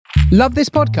Love this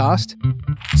podcast?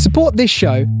 Support this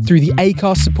show through the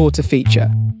Acast supporter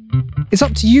feature. It's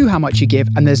up to you how much you give,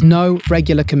 and there's no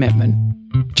regular commitment.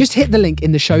 Just hit the link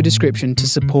in the show description to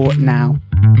support now.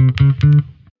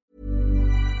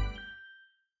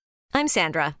 I'm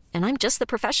Sandra, and I'm just the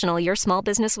professional your small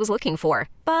business was looking for.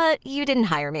 But you didn't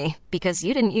hire me because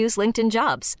you didn't use LinkedIn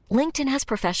Jobs. LinkedIn has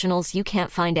professionals you can't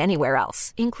find anywhere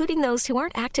else, including those who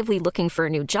aren't actively looking for a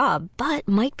new job, but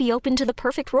might be open to the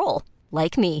perfect role,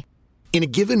 like me. In a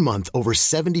given month, over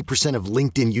 70% of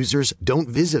LinkedIn users don't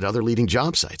visit other leading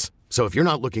job sites. So if you're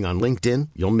not looking on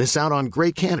LinkedIn, you'll miss out on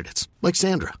great candidates like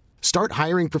Sandra. Start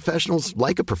hiring professionals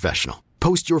like a professional.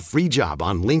 Post your free job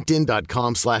on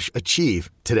linkedin.com/achieve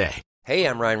today. Hey,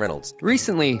 I'm Ryan Reynolds.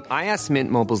 Recently, I asked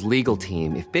Mint Mobile's legal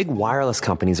team if big wireless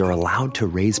companies are allowed to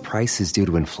raise prices due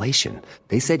to inflation.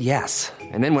 They said yes.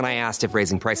 And then when I asked if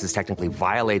raising prices technically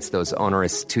violates those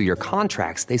onerous two-year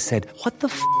contracts, they said, "What the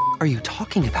f*** are you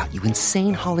talking about, you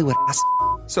insane Hollywood ass?"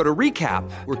 So to recap,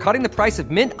 we're cutting the price of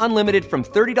Mint Unlimited from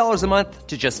 $30 a month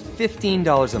to just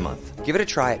 $15 a month. Give it a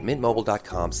try at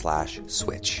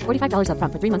mintmobile.com/switch. $45 up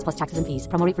front for 3 months plus taxes and fees.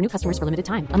 Promo rate for new customers for limited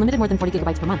time. Unlimited more than 40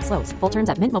 gigabytes per month. Slows full terms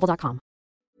at mintmobile.com.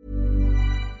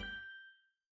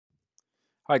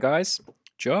 Hi guys,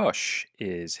 Josh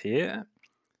is here.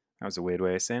 That was a weird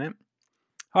way of saying it.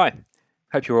 Hi,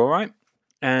 hope you're all right.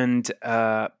 And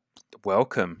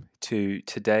welcome to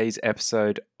today's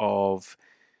episode of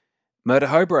Murder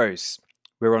Hobros.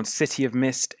 We're on City of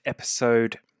Mist,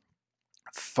 episode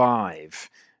 5.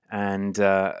 And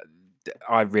I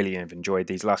really have enjoyed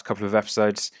these last couple of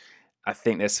episodes. I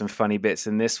think there's some funny bits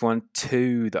in this one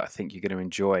too that I think you're going to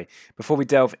enjoy. Before we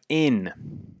delve in,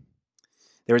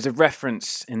 there is a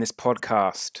reference in this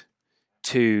podcast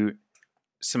to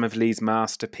some of Lee's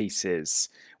masterpieces.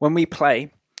 When we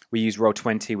play, we use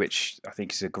Roll20, which I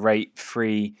think is a great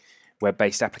free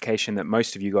web-based application that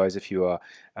most of you guys, if you are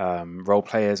role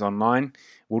players online,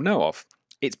 will know of.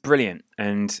 It's brilliant,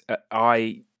 and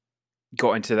I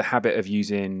got into the habit of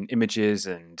using images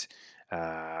and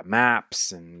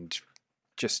maps and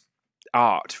just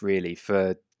art, really,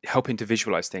 for helping to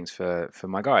visualize things for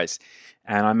my guys.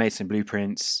 And I made some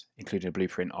blueprints, including a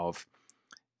blueprint of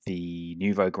the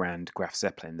Nouveau Grand Graf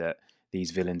Zeppelin that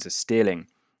these villains are stealing.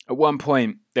 At one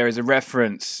point, there is a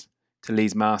reference to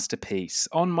Lee's masterpiece.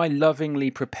 On my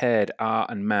lovingly prepared art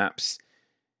and maps,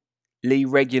 Lee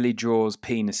regularly draws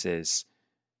penises.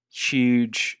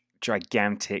 Huge,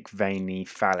 gigantic, veiny,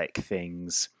 phallic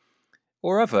things.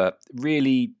 Or other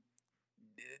really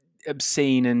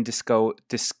obscene and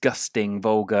disgusting,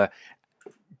 vulgar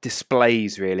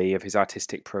displays, really, of his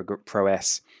artistic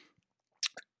prowess.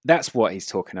 That's what he's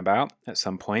talking about at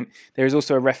some point. There is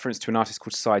also a reference to an artist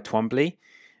called Cy Twombly.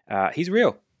 He's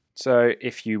real. So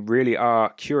if you really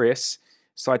are curious,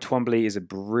 Cy Twombly is a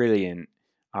brilliant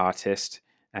artist,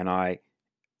 and I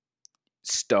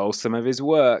stole some of his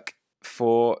work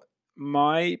for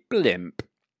my blimp.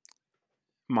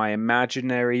 My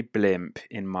imaginary blimp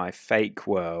in my fake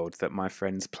world that my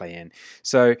friends play in.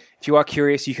 So if you are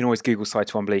curious, you can always Google Cy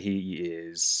Twombly. He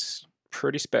is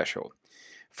pretty special.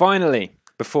 Finally,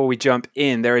 before we jump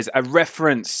in, there is a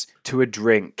reference to a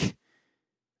drink.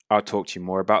 I'll talk to you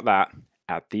more about that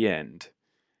at the end.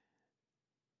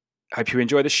 Hope you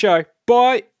enjoy the show.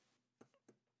 Bye!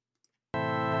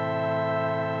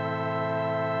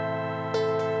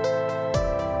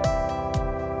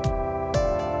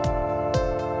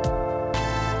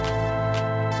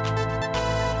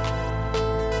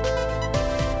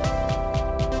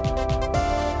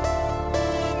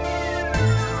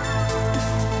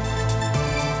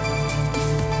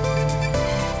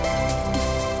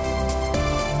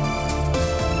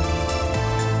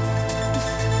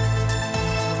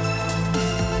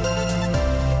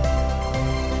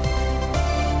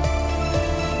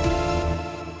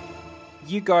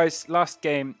 You guys, last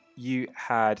game you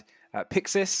had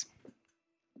Pixis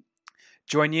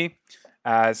join you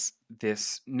as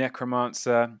this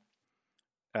necromancer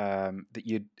that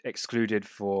you'd excluded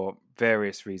for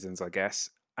various reasons, I guess.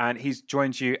 And he's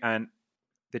joined you, and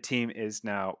the team is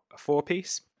now a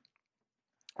 4-piece.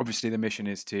 Obviously, the mission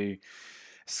is to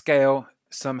scale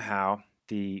somehow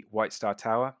the White Star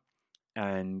Tower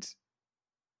and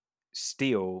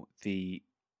steal the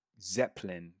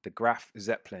Zeppelin, the Graf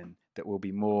Zeppelin, that will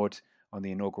be moored on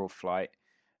the inaugural flight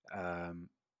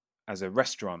as a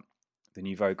restaurant, the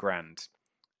Nouveau Grand,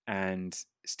 and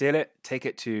steal it, take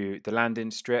it to the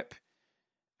landing strip,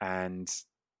 and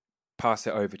pass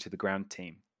it over to the ground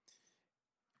team.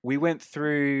 We went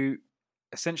through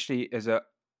essentially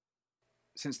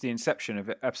since the inception of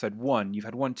episode 1, you've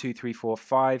had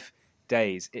 5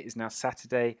 days. It is now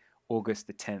Saturday, August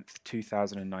the 10th,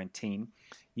 2019.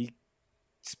 You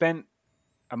spent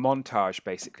a montage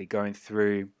basically going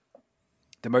through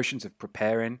the motions of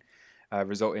preparing,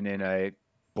 resulting in a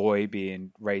boy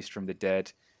being raised from the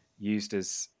dead, used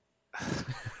as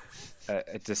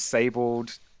a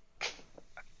disabled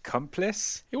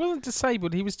accomplice. He wasn't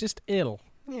disabled, he was just ill.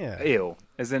 Yeah. Ill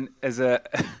as an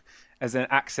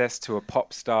access to a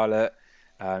pop starlet.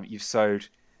 You've sewed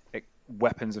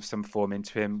weapons of some form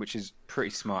into him, which is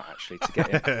pretty smart actually to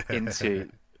get him into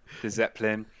the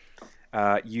Zeppelin.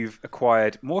 You've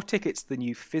acquired more tickets than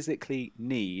you physically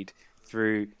need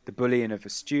through the bullying of a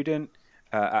student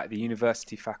at the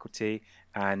university faculty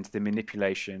and the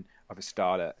manipulation of a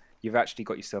starlet. You've actually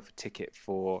got yourself a ticket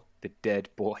for the dead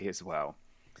boy as well.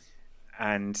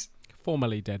 And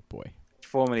Formerly dead boy.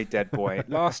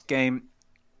 Last game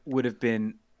would have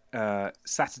been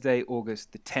Saturday,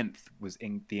 August the 10th was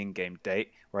the in-game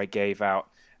date where I gave out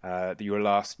your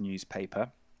last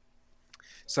newspaper.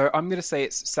 So I'm going to say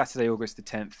it's Saturday, August the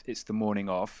 10th. It's the morning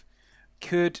of.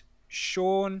 Could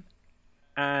Sean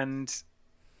and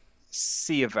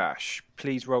Siavash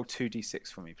please roll 2d6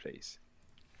 for me, please?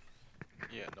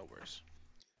 Yeah, no worries.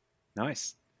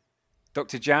 Nice.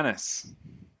 Dr. Janice,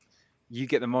 you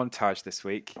get the montage this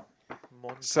week.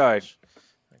 Montage. So,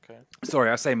 okay. Sorry,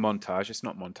 I say montage. It's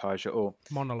not montage at all.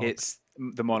 Monologue. It's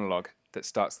the monologue that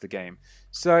starts the game.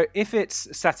 So if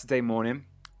it's Saturday morning,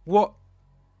 what...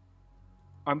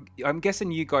 I'm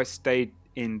guessing you guys stayed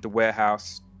in the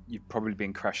warehouse. You've probably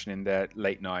been crashing in there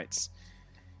late nights.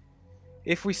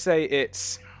 If we say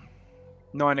it's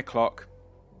 9 o'clock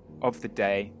of the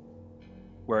day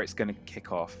where it's going to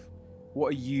kick off, what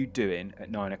are you doing at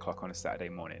 9 o'clock on a Saturday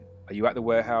morning? Are you at the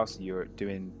warehouse? You're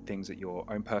doing things at your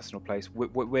own personal place?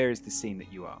 Where is the scene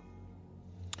that you are?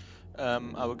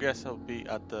 I would guess I'll be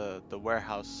at the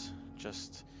warehouse,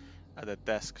 just at a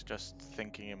desk, just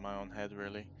thinking in my own head,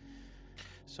 really.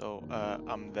 So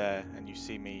I'm there, and you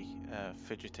see me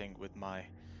fidgeting with my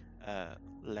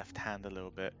left hand a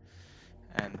little bit,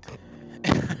 and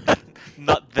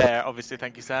not there, obviously.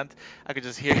 Thank you, Sand. I could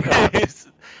just hear his,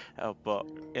 but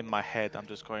in my head, I'm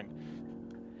just going.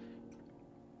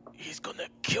 He's gonna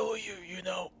kill you, you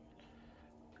know.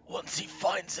 Once he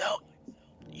finds out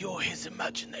you're his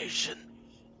imagination.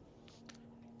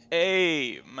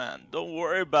 Hey, man, don't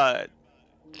worry about it.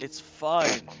 It's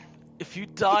fine. If you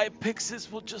die,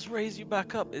 Pixis will just raise you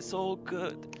back up. It's all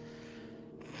good.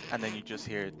 And then you just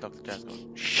hear Dr. Jazz go,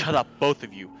 shut up, both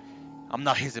of you. I'm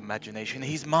not his imagination,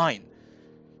 he's mine.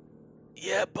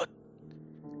 Yeah, but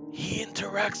he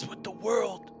interacts with the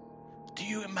world. Do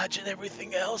you imagine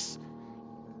everything else?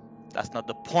 That's not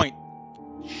the point.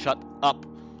 Shut up.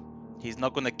 He's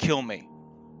not gonna kill me.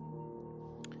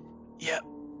 Yeah.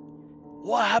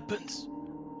 What happens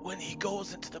when he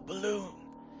goes into the balloon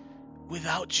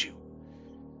without you?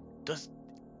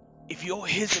 If you're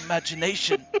his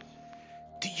imagination,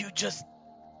 do you just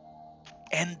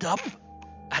end up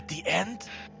at the end?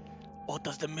 Or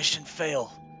does the mission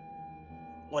fail?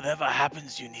 Whatever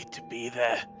happens, you need to be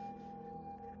there.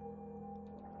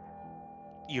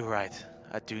 You're right.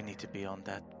 I do need to be on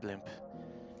that blimp.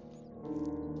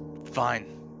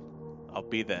 Fine. I'll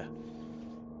be there.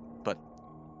 But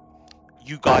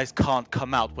you guys can't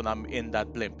come out when I'm in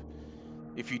that blimp.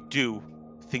 If you do,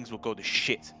 things will go to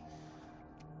shit.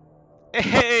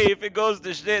 Hey, if it goes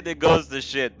to shit, it goes to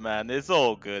shit, man. It's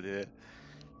all good here.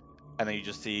 And then you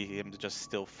just see him just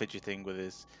still fidgeting with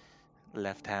his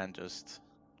left hand,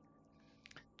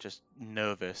 just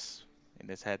nervous in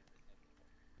his head.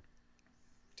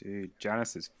 Dude,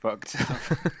 Janice is fucked up.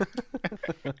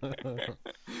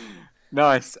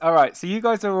 Nice. All right, so you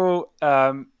guys are all...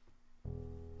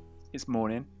 it's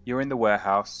morning. You're in the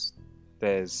warehouse.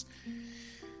 There's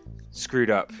screwed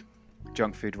up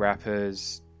junk food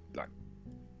wrappers, like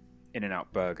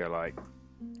In-N-Out Burger, like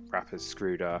wrappers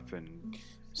screwed up, and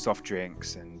soft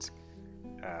drinks, and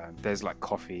there's like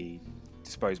coffee,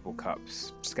 disposable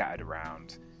cups scattered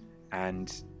around.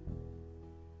 And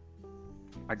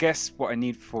I guess what I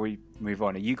need before we move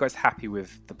on, are you guys happy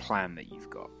with the plan that you've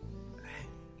got?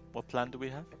 What plan do we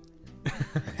have?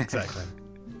 Exactly.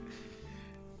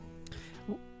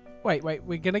 Wait,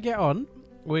 we're going to get on.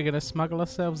 We're going to smuggle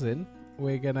ourselves in.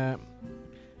 We're going to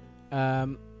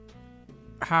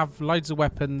have loads of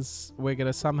weapons. We're going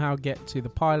to somehow get to the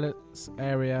pilot's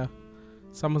area.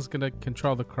 Someone's going to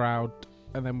control the crowd.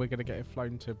 And then we're going to get it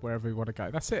flown to wherever we want to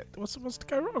go. That's it. What's to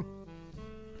go wrong?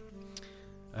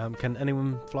 Can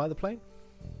anyone fly the plane?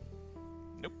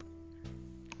 Nope.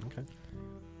 Okay.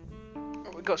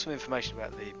 We've got some information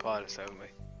about the pilots, haven't we?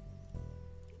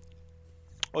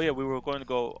 Oh yeah, we were going to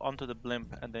go onto the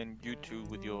blimp, and then you two,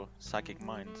 with your psychic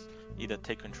minds, either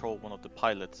take control of one of the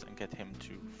pilots and get him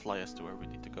to fly us to where we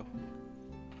need to go.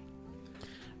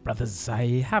 Brothers,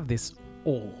 I have this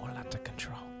all under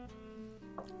control.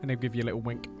 And they'll give you a little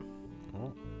wink.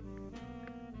 Oh.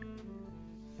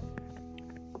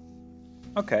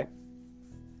 Okay.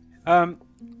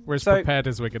 We're as So- prepared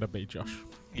as we're going to be, Josh.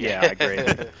 Yeah, I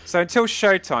agree. So until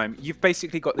showtime, you've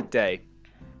basically got the day.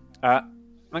 I'm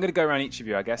going to go around each of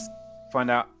you, I guess,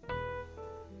 find out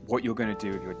what you're going to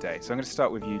do with your day. So I'm going to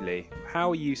start with you, Lee.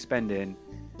 How are you spending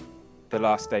the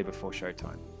last day before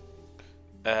showtime?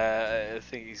 I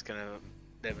think Nevin's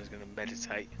gonna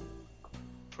meditate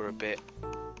for a bit,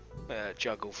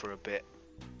 juggle for a bit.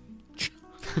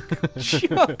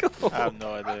 Juggle. I have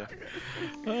no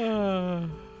idea.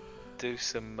 Do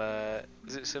some.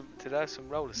 Did I have some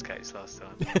roller skates last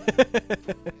time?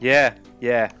 Yeah. I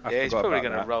Yeah, he's forgot probably about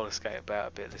gonna that. roller skate about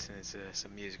a bit, listening to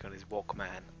some music on his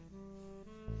Walkman.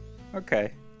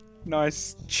 Okay.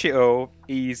 Nice, chill,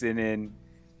 easing in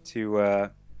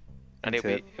to. And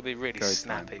into he'll be really go time.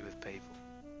 snappy with people.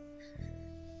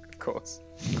 Of course.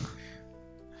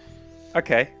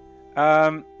 Okay.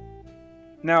 Now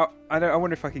I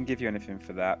wonder if I can give you anything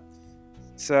for that.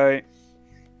 So,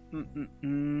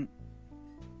 I'm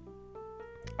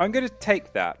going to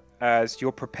take that as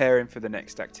you're preparing for the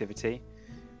next activity,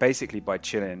 basically by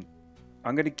chilling.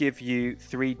 I'm going to give you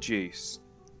 3 juice.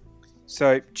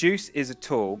 So, juice is a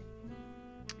tool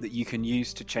that you can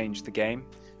use to change the game.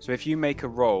 So if you make a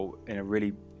roll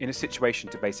in a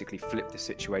situation to basically flip the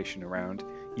situation around,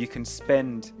 you can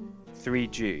spend 3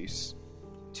 juice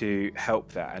to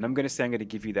help that. And I'm going to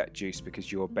give you that juice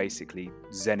because you're basically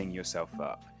zenning yourself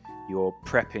up. You're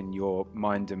prepping your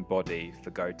mind and body for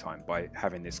go time by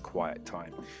having this quiet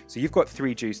time. So you've got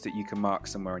 3 juice that you can mark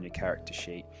somewhere on your character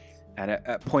sheet. And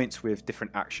at points with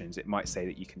different actions, it might say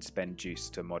that you can spend juice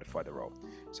to modify the roll.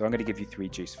 So I'm going to give you 3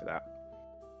 juice for that.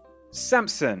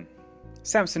 Samson,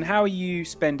 how are you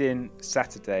spending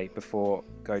Saturday before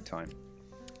go time?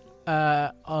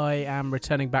 I am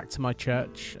returning back to my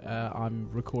church. I'm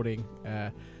recording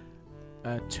a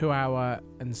 2-hour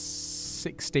and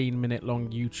 16-minute long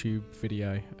YouTube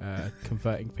video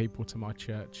converting people to my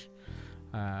church.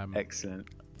 Excellent.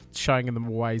 Showing them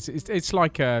ways. It's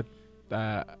like a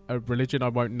religion I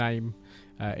won't name,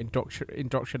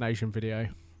 indoctrination video.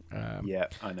 Yeah,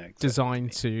 I know. Exactly.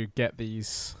 Designed to get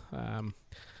these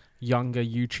younger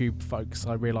YouTube folks.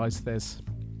 I realise there's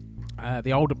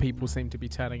the older people seem to be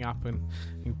turning up,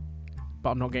 but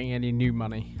I'm not getting any new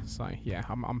money. So yeah,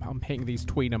 I'm hitting these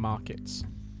tweener markets.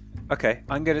 Okay,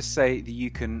 I'm going to say that you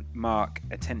can mark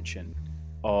attention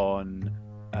on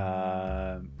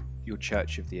your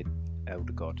Church of the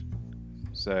Elder God.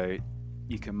 So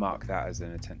you can mark that as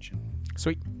an attention.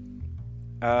 Sweet.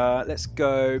 Let's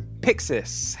go.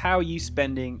 Pixis, how are you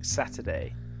spending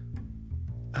Saturday?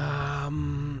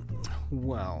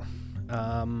 Well,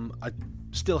 I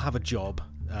still have a job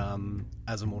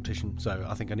as a mortician, so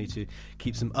I think I need to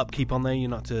keep some upkeep on there. You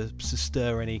not to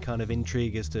stir any kind of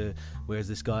intrigue as to where's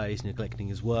this guy, he's neglecting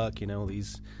his work. You know, all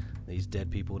these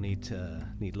dead people need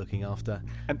looking after,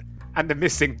 and the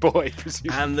missing boy,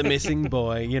 presumably. And the missing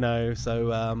boy, you know.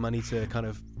 So I need to kind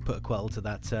of put a quell to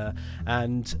that,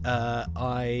 and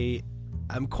I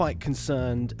am quite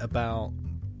concerned about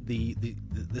the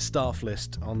staff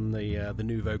list on the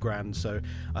Nouveau Grand. So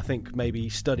I think maybe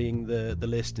studying the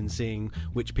list and seeing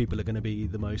which people are going to be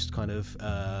the most kind of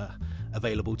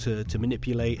available to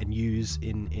manipulate and use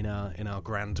in our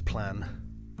grand plan.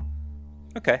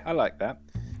 Okay, I like that.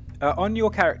 On your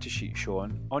character sheet,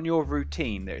 Sean, on your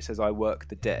routine there it says I work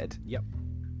the dead. Yep.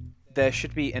 There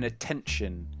should be an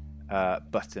attention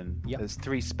button. Yep. There's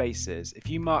 3 spaces. If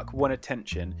you mark 1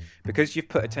 attention, because you've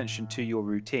put attention to your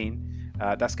routine,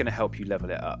 that's going to help you level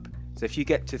it up. So if you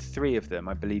get to 3 of them,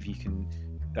 I believe you can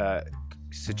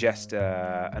suggest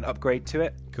an upgrade to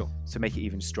it. Cool. To make it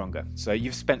even stronger. So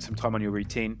you've spent some time on your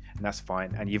routine, and that's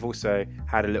fine. And you've also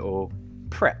had a little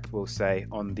prep, we'll say,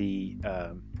 on the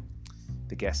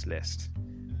guest list.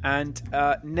 And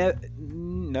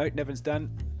Nevin's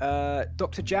done.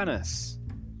 Dr. Janice,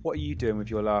 what are you doing with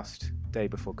your last day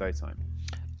before go time?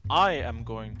 I am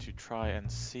going to try and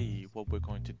see what we're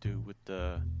going to do with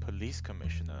the police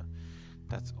commissioner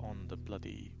that's on the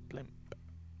bloody blimp.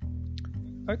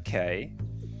 Okay.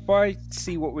 By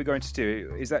see what we're going to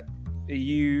do, are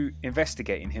you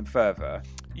investigating him further?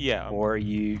 Yeah. Or are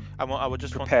you I would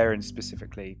just preparing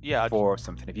specifically for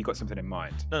something? Have you got something in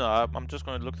mind? No, I'm just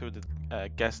going to look through the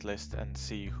guest list and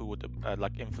see who would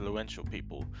like influential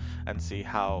people, and see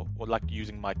how, or like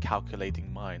using my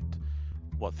calculating mind,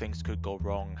 what things could go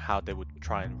wrong, how they would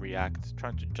try and react,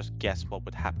 trying to just guess what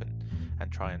would happen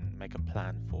and try and make a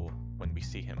plan for when we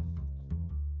see him.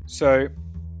 So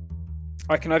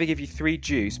I can either give you 3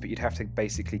 juice, but you'd have to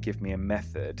basically give me a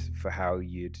method for how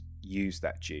you'd use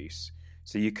that juice.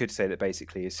 So you could say that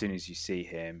basically as soon as you see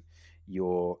him,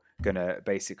 you're going to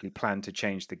basically plan to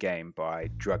change the game by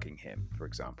drugging him, for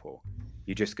example.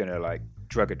 You're just going to like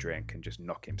drug a drink and just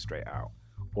knock him straight out.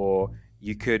 Or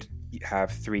you could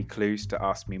have 3 clues to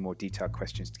ask me more detailed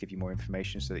questions to give you more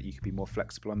information so that you could be more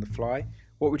flexible on the fly.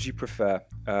 What would you prefer?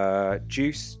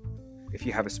 Juice, if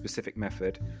you have a specific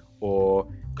method, or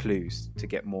clues to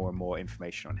get more and more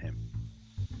information on him?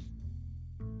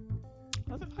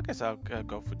 I guess I'll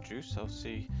go for juice. I'll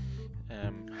see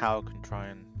how I can try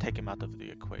and take him out of the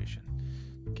equation.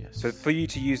 So for you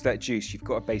to use that juice, you've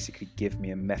got to basically give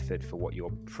me a method for what you're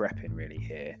prepping really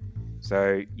here.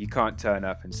 So you can't turn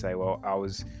up and say, well,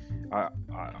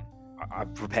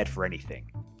 I've prepared for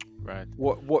anything. Right.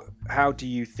 How do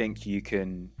you think you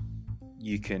can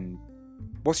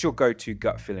what's your go-to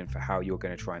gut feeling for how you're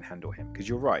going to try and handle him? Because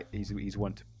you're right, he's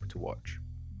one to watch.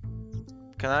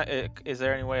 Is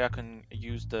there any way I can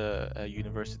use the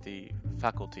university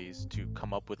faculties to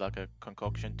come up with like a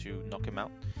concoction to knock him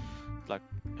out? Like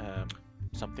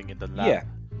something in the lab? Yeah.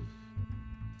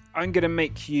 I'm going to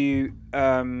make you...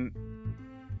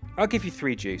 I'll give you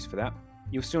 3 juice for that.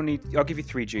 You'll still need... I'll give you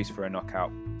 3 juice for a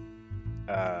knockout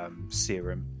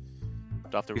serum.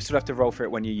 You still have to roll for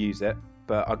it when you use it,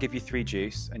 but I'll give you 3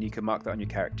 juice, and you can mark that on your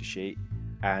character sheet,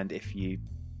 and if you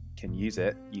can use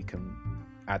it, you can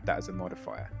add that as a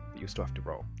modifier, but you'll still have to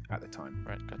roll at the time.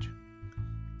 Right, gotcha.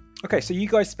 Okay, so you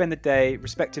guys spend the day,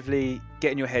 respectively,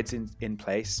 getting your heads in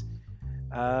place.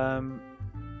 And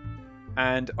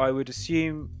I would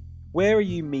assume... Where are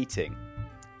you meeting?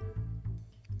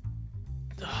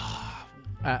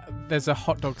 There's a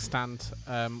hot dog stand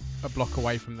a block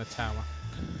away from the tower.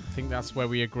 I think that's where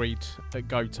we agreed at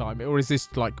go time. Or is this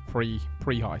like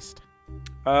pre-heist?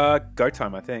 Go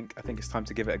time, I think. I think it's time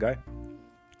to give it a go.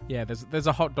 Yeah, there's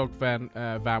a hot dog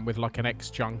van with like an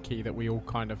ex-junkie that we all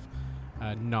kind of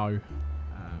know.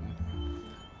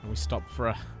 And we stop for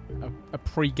a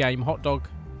pre-game hot dog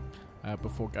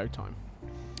before go time.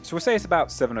 So we'll say it's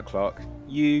about 7 o'clock.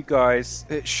 You guys,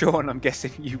 Sean, I'm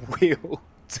guessing you wheeled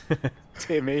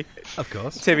Timmy. Of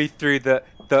course. Timmy through the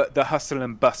hustle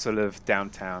and bustle of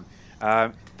downtown.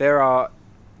 There are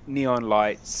neon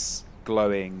lights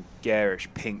glowing, garish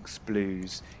pinks,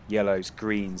 blues, yellows,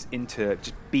 greens, into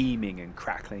just beaming and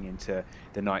crackling into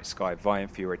the night sky, vying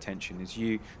for your attention as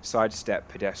you sidestep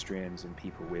pedestrians and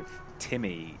people with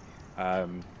Timmy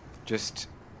just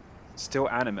still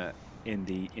animate in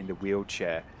the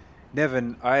wheelchair.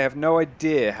 Nevin, I have no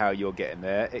idea how you're getting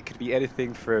there. It could be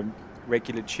anything from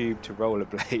regular tube to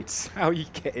rollerblades. How you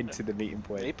get into the meeting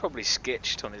point? He probably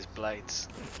skitched on his blades.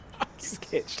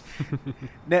 Skitched.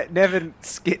 Nevin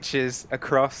skitches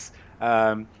across,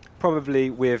 probably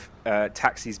with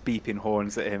taxis beeping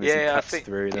horns at him as he cuts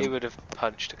through them. He would have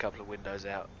punched a couple of windows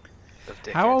out of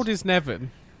dickheads. How old is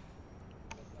Nevin?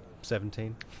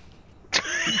 17.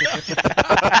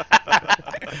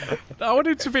 I want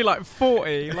him to be like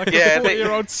 40, like a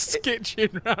 40-year-old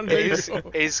skitching around.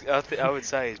 I would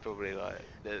say he's probably like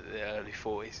the early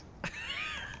 40s.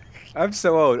 I'm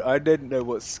so old, I didn't know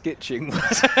what skitching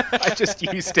was. I just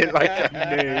used it like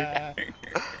I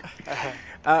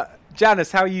knew.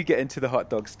 Janice, how are you getting to the hot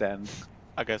dog stand?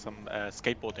 I guess I'm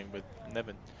skateboarding with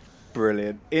Nevin.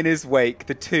 Brilliant. In his wake,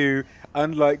 the 2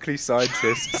 unlikely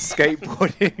scientists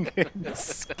skateboarding and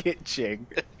skitching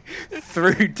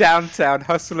through downtown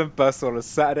hustle and bustle on a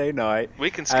Saturday night. We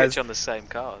can skitch on the same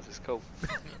cars. It's cool.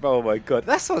 Oh my god,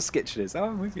 that's what skitching is. Oh,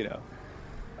 I'm with you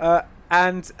now.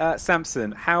 And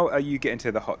Samson, how are you getting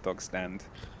to the hot dog stand?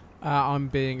 I'm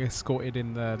being escorted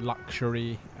in the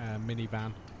luxury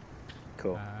minivan.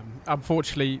 Cool.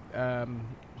 Unfortunately,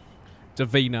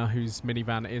 Davina, whose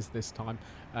minivan it is this time,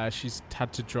 she's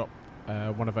had to drop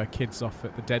one of her kids off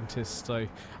at the dentist, so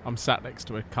I'm sat next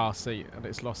to a car seat and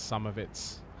it's lost some of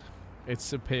its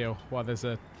appeal while there's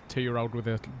a 2-year-old with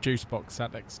a juice box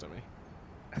sat next to me.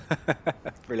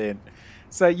 Brilliant.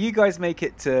 So you guys make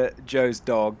it to Joe's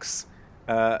Dogs,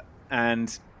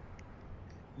 and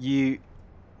it's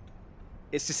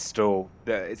just a stall.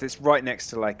 It's right next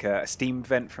to like a steam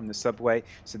vent from the subway,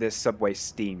 so there's subway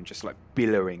steam just like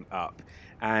billowing up.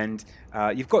 And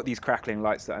you've got these crackling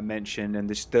lights that I mentioned, and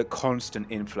the constant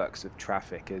influx of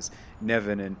traffic as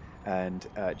Nevin and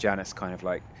Janice kind of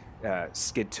like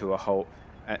skid to a halt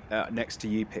next to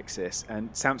you, Pixis. And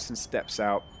Samson steps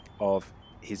out of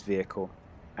his vehicle,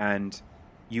 and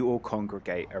you all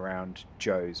congregate around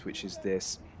Joe's, which is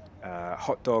this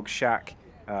hot dog shack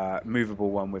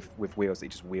movable one with wheels that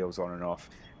just wheels on and off.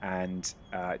 And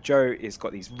Joe has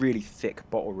got these really thick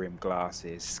bottle-rimmed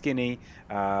glasses, skinny,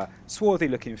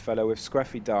 swarthy-looking fellow with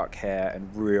scruffy dark hair and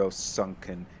real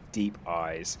sunken, deep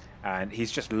eyes. And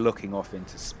he's just looking off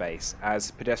into space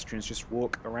as pedestrians just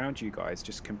walk around you guys,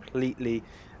 just completely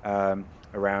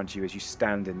around you as you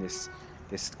stand in this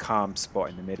calm spot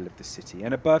in the middle of the city.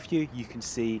 And above you, you can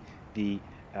see the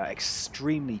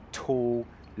extremely tall,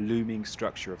 looming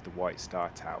structure of the White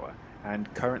Star Tower.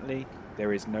 And currently,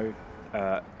 there is no...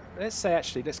 let's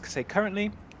say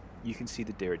currently, you can see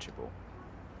the dirigible.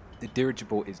 The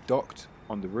dirigible is docked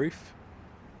on the roof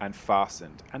and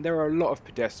fastened. And there are a lot of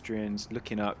pedestrians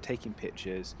looking up, taking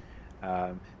pictures.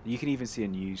 You can even see a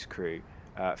news crew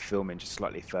filming just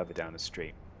slightly further down the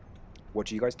street. What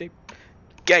do you guys do?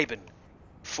 Gaben,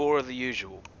 4 of the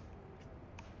usual.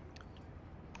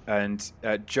 And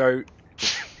Joe,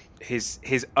 just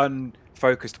his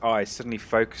unfocused eyes suddenly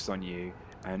focus on you,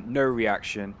 and no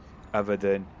reaction other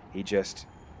than he just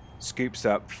scoops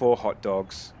up 4 hot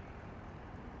dogs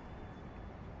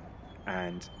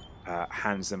and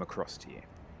hands them across to you.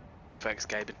 Thanks,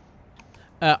 Gaben.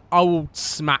 I will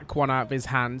smack one out of his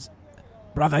hands.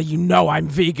 Brother, you know I'm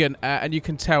vegan. And you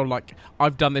can tell, like,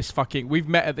 I've done this we've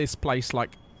met at this place,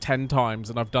 like, 10 times,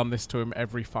 and I've done this to him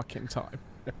every fucking time.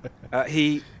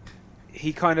 He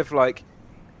kind of, like,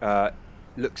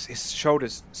 looks, his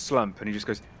shoulders slump, and he just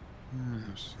goes,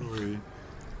 sorry.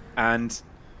 And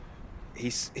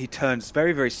he turns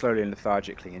very, very slowly and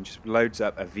lethargically and just loads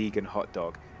up a vegan hot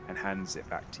dog and hands it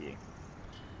back to you.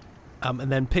 And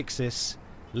then Pixis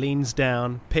leans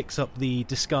down, picks up the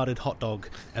discarded hot dog,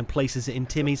 and places it in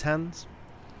Timmy's hands.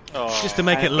 Oh. Just to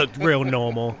make it look real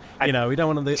normal. You know, we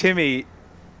don't want to...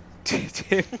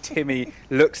 Timmy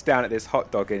looks down at this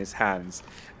hot dog in his hands,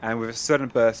 and with a sudden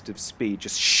burst of speed,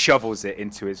 just shovels it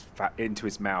into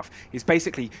his mouth. He's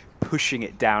basically pushing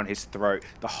it down his throat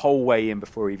the whole way in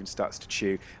before he even starts to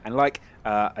chew. And like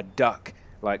a duck,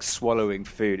 like swallowing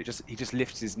food, he just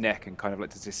lifts his neck and kind of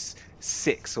like does this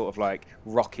sick sort of like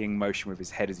rocking motion with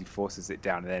his head as he forces it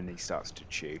down, and then he starts to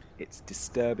chew. It's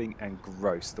disturbing and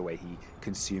gross the way he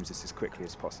consumes this as quickly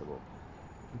as possible.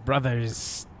 Brother,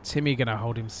 is Timmy gonna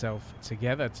hold himself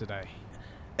together today?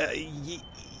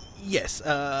 Yes.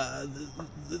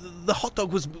 The hot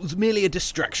dog was merely a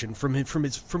distraction from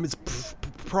his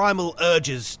primal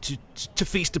urges to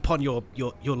feast upon your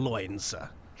loins, sir.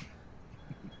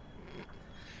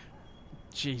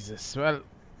 Jesus. Well,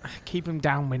 keep him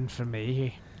downwind for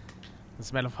me. The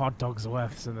smell of hot dogs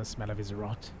worse than the smell of his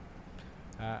rot.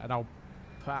 And I'll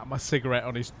put out my cigarette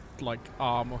on his like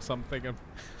arm or something and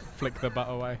flick the butt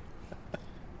away.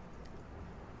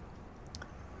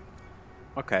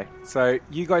 Okay, so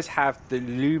you guys have the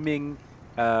looming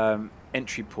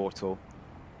entry portal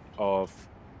of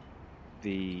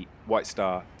the White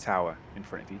Star Tower in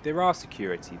front of you. There are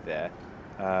security there.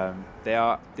 They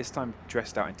are, this time,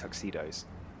 dressed out in tuxedos.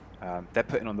 They're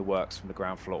putting on the works from the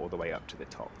ground floor all the way up to the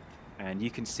top. And you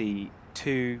can see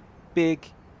 2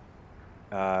 big,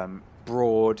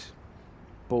 broad,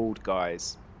 bald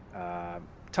guys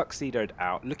tuxedoed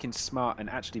out, looking smart and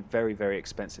actually very, very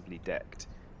expensively decked.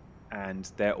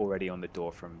 And they're already on the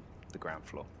door from the ground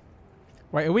floor.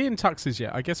 Wait, are we in tuxes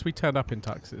yet? I guess we turned up in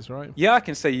tuxes, right? Yeah, I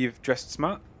can say you've dressed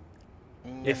smart.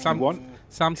 If you want.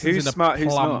 Samson's Who's in a smart, who's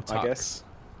plum not, tux. I guess.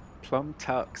 Plum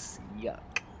tux.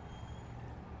 Yuck.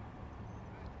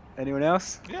 Anyone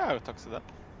else? Yeah, I would talk to that.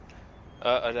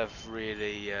 I'd have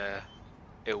really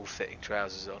ill-fitting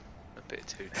trousers on, a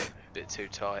bit too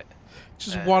tight.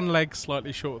 Just one leg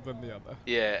slightly shorter than the other.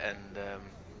 Yeah, and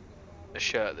a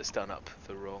shirt that's done up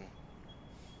the wrong,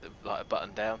 like a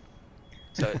button down,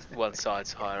 so it's one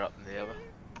side's higher up than the other,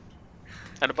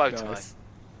 and a bow tie. Nice.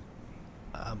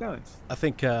 Nice. I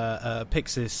think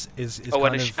Pixis is oh,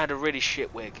 kind and a really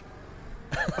shit wig.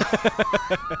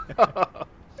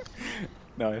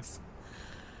 Nice.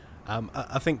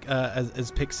 I think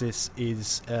as Pixis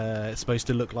is supposed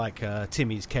to look like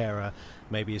Timmy's carer,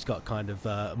 maybe he's got kind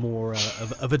of more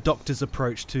of a doctor's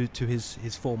approach to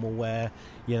his formal wear.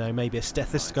 You know, maybe a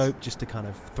stethoscope just to kind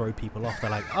of throw people off. They're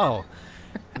like, oh,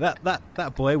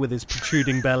 that boy with his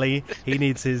protruding belly, he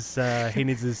needs his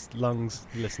lungs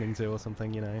listening to or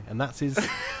something, you know, and that's his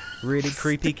really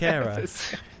creepy carer.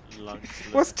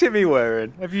 What's Timmy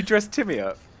wearing? Have you dressed Timmy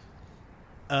up?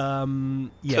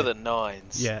 Yeah, to the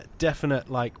nines. Yeah, definite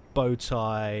like bow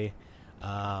tie.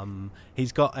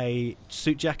 He's got a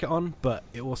suit jacket on, but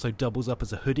it also doubles up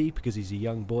as a hoodie because he's a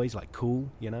young boy. He's like cool,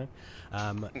 you know.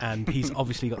 And he's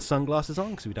obviously got sunglasses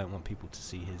on because we don't want people to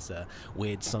see his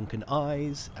weird sunken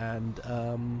eyes.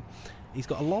 And he's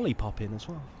got a lollipop in as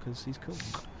well because he's cool.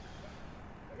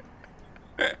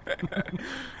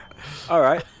 All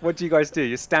right, what do you guys do?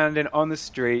 You're standing on the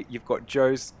street. You've got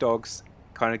Joe's dogs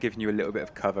kind of giving you a little bit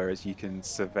of cover as you can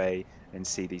survey and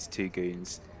see these two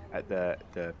goons at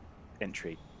the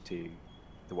entry to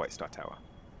the White Star Tower.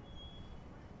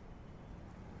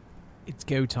 It's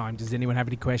go time. Does anyone have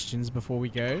any questions before we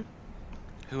go?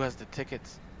 Who has the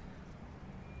tickets?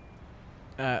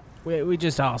 We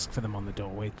just asked for them on the door.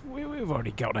 We've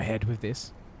already got ahead with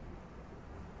this.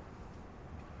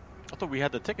 I thought we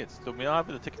had the tickets. Do we not have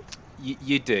the tickets?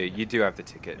 You do have the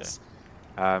tickets.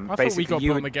 I thought we got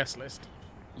put on the guest list.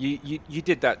 You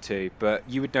did that too, but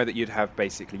you would know that you'd have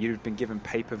been given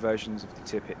paper versions of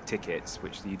the tickets,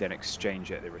 which you then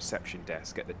exchange at the reception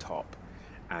desk at the top,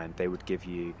 and they would give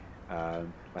you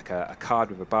like a card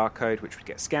with a barcode which would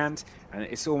get scanned, and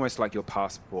it's almost like your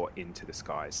passport into the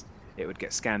skies. It would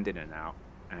get scanned in and out,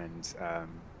 and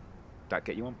that'd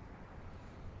get you on.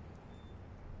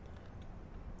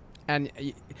 And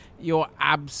you're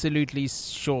absolutely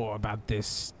sure about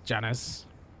this, Janice?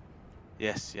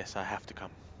 Yes, I have to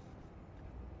come.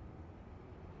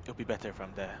 It'll be better if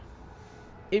I'm there.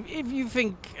 If you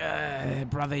think,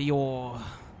 brother, you're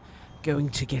going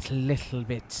to get a little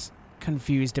bit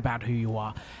confused about who you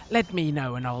are, let me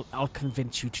know and I'll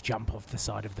convince you to jump off the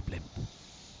side of the blimp.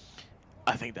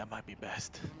 I think that might be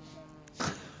best.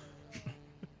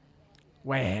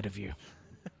 Way ahead of you.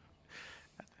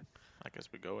 I guess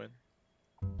we go in.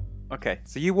 Okay,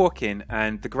 so you walk in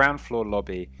and the ground floor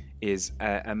lobby is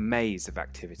a maze of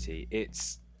activity.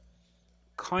 It's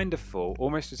kind of full,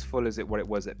 almost as full as what it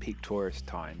was at peak tourist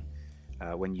time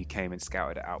when you came and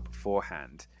scouted it out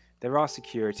beforehand. There are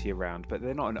security around, but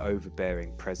they're not an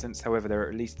overbearing presence. However, there are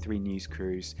at least 3 news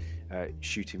crews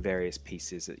shooting various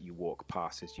pieces that you walk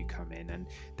past as you come in, and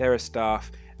there are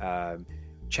staff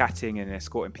chatting and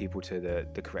escorting people to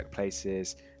the correct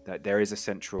places. That there is a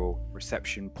central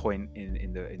reception point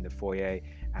in the foyer,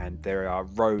 and there are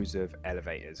rows of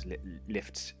elevators,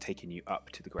 lifts taking you up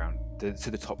to the ground,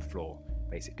 to the top floor,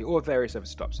 basically, or various other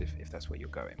stops if that's where you're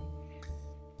going.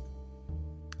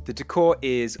 The decor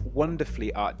is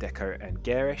wonderfully Art Deco and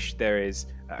garish. There is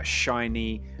a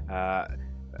shiny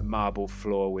marble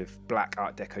floor with black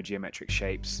Art Deco geometric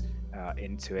shapes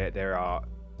into it. There are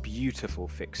beautiful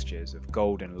fixtures of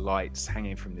golden lights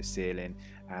hanging from the ceiling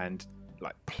and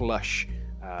like plush,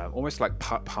 almost like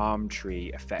palm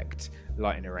tree effect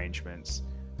lighting arrangements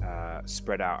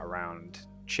spread out around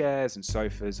chairs and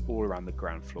sofas all around the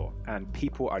ground floor. And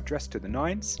people are dressed to the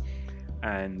nines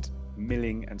and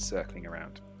milling and circling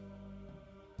around.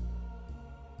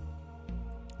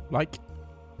 Like,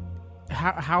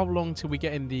 how long till we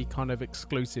get in the kind of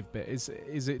exclusive bit? Is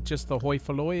it just the hoi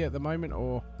polloi at the moment,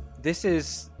 or? This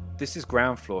is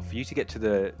ground floor. For you to get to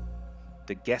the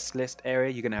guest list area,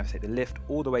 you're going to have to take the lift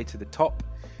all the way to the top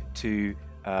to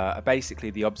basically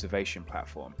the observation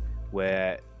platform,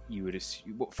 where you would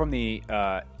assume, from the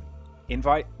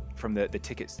invite, from the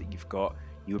tickets that you've got,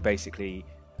 you would basically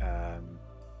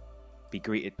be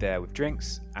greeted there with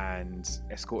drinks and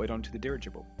escorted onto the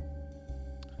dirigible.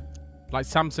 Like,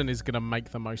 Samson is going to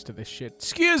make the most of this shit.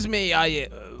 Excuse me, I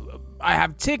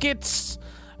have tickets.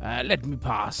 Let me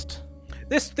past.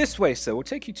 This way, sir. We'll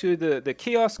take you to the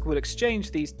kiosk. We'll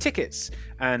exchange these tickets.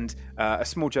 And a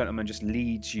small gentleman just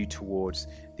leads you towards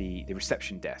the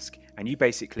reception desk. And you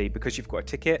basically, because you've got a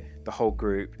ticket, the whole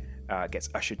group gets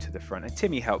ushered to the front. And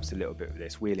Timmy helps a little bit with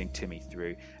this, wheeling Timmy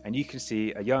through. And you can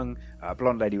see a young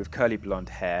blonde lady with curly blonde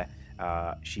hair.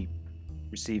 She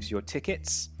receives your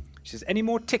tickets. She says, "Any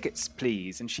more tickets,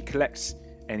 please?" And she collects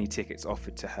any tickets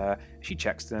offered to her. She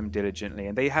checks them diligently,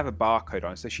 and they have a barcode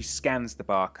on. So she scans the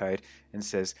barcode and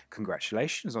says,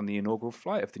 "Congratulations on the inaugural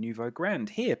flight of the Nouveau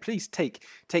Grand. Here, please take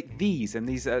these." And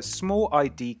these are small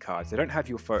ID cards. They don't have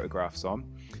your photographs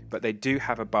on, but they do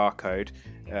have a barcode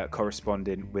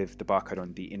corresponding with the barcode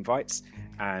on the invites.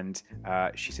 And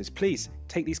she says, "Please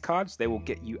take these cards. They will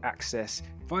get you access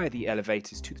via the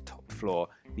elevators to the top floor,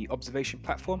 the observation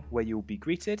platform, where you will be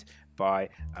greeted by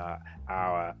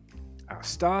our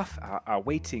staff, our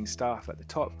waiting staff at the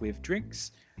top with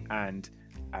drinks and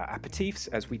aperitifs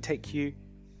as we take you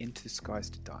into the skies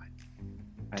to dine."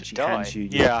 And to she dine? hands you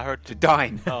Yeah, I heard to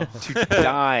dine. Oh. To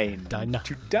dine. Dine.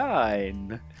 To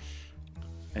dine.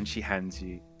 And she hands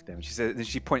you them. She says, then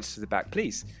she points to the back.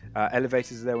 "Please,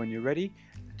 elevators are there when you're ready,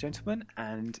 gentlemen,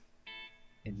 and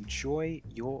enjoy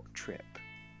your trip."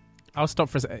 I'll stop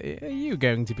for a second. Are you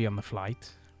going to be on the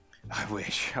flight? I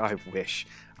wish.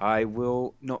 I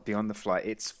will not be on the flight.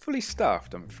 It's fully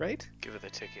staffed, I'm afraid. Give her the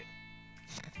ticket.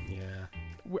 Yeah.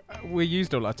 We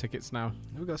used all our tickets now.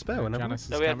 We've got a spare one, haven't we? Janice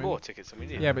No, is we had coming. more tickets than we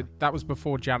did. Yeah, but that was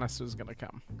before Janice was going to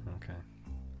come. Okay.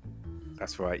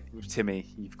 That's right. With Timmy,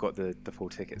 you've got the full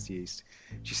tickets used.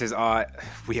 She says,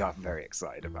 we are very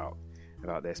excited about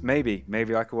this. Maybe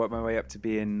I could work my way up to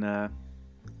being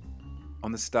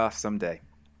on the staff someday.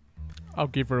 I'll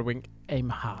give her a wink. Aim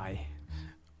high.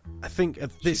 I think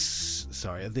at this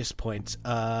point,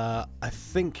 I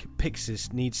think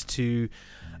Pixis needs to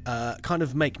kind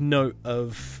of make note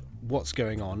of what's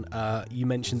going on. You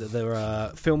mentioned that there are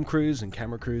film crews and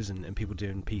camera crews and people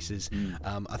doing pieces.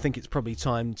 I think it's probably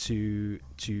time to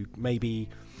maybe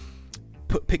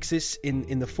put Pixis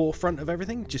in the forefront of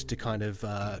everything, just to kind of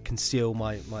conceal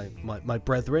my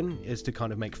brethren, is to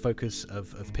kind of make focus of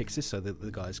Pixis so that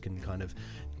the guys can kind of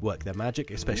work their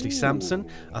magic, especially Samson.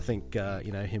 I think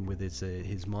him with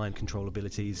his mind control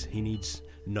abilities, he needs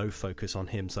no focus on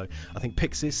him. So I think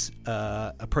Pixis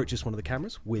approaches one of the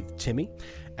cameras with Timmy,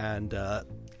 and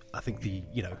I think the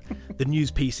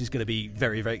news piece is going to be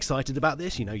very, very excited about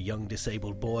this. Young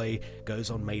disabled boy goes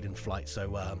on maiden flight.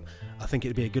 So I think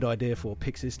it'd be a good idea for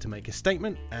Pixis to make a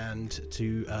statement and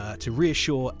to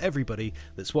reassure everybody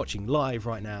that's watching live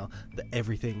right now that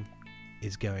everything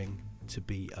is going to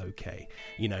be okay.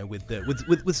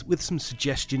 With some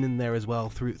suggestion in there as well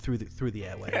through the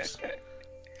airwaves.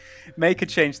 Make a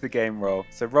change the game roll.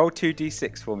 So roll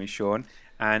 2d6 for me, Sean,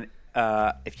 and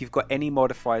if you've got any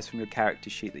modifiers from your character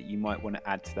sheet that you might want to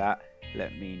add to that,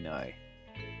 let me know.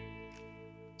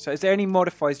 So is there any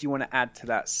modifiers you want to add to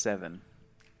that 7?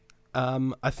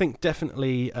 I think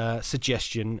definitely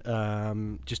suggestion,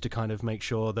 just to kind of make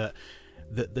sure that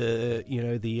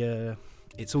the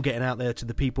it's all getting out there to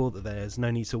the people that there's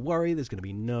no need to worry. There's going to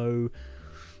be no,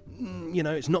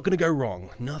 it's not going to go wrong.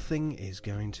 Nothing is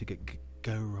going to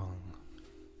go wrong.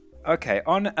 Okay,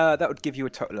 on that would give you a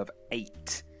total of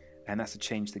 8. And that's to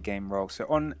change the game roll. So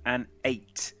on an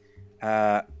 8,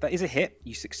 that is a hit.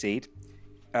 You succeed.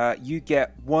 You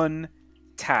get 1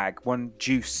 tag, 1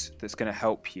 juice that's going to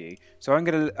help you. So I'm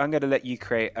gonna let you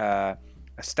create a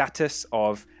status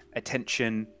of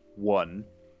attention 1.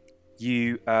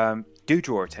 You do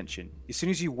draw attention as soon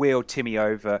as you wheel Timmy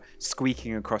over,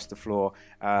 squeaking across the floor,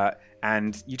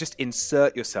 and you just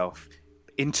insert yourself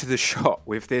into the shot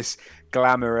with this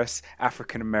glamorous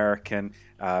African-American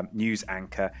news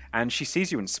anchor, and she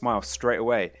sees you and smiles straight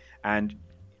away, and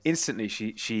instantly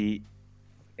she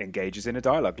engages in a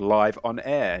dialogue live on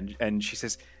air, and she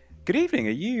says, "Good evening,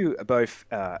 are you both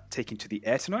taking to the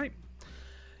air tonight?"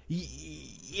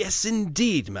 Yes,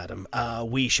 indeed, madam.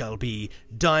 We shall be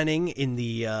dining in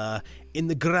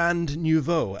the Grand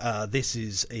Nouveau. This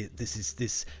is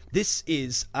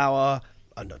our.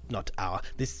 Not our.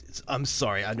 I'm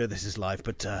sorry. I know this is live,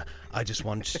 but I just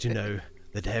want to know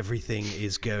that everything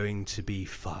is going to be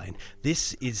fine.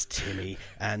 This is Timmy,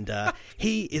 and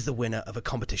he is the winner of a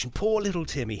competition. Poor little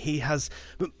Timmy. He has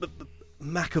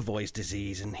McAvoy's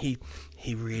disease, and he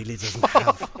really doesn't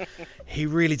have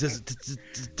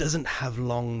doesn't have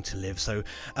long to live. So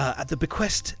at the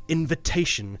bequest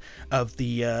invitation of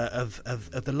the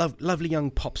lovely young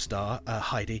pop star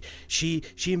Heidi, she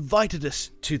invited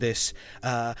us to this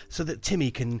so that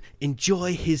Timmy can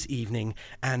enjoy his evening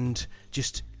and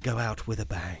just go out with a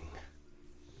bang.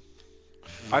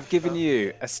 I've given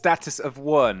you a status of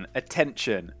 1,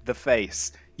 attention, the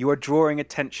face. You are drawing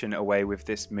attention away with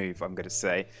this move, I'm going to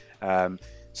say,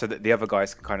 so that the other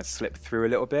guys can kind of slip through a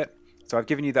little bit. So I've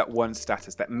given you that 1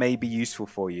 status that may be useful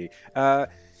for you.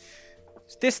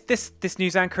 This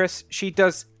news anchoress, she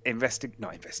does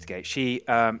not investigate. She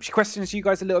questions you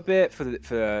guys a little bit for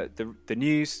the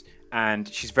news,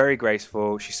 and she's very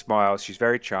graceful. She smiles. She's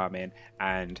very charming,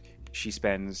 and she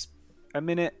spends a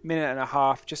minute and a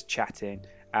half just chatting,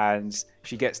 and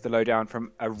she gets the lowdown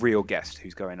from a real guest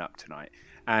who's going up tonight.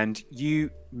 And you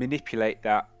manipulate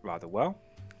that rather well,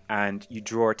 and you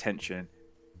draw attention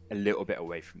a little bit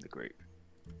away from the group.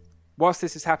 Whilst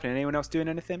this is happening, anyone else doing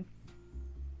anything?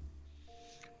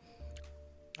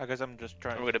 I guess I'm just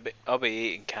trying. I'll be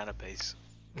eating canapes.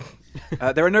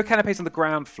 There are no canapes on the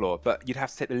ground floor, but you'd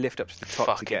have to take the lift up to the top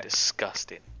Fucking to get.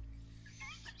 Disgusting.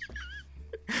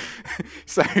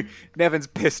 So Nevin's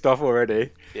pissed off already.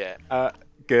 Yeah.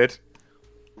 Good.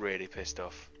 Really pissed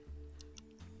off.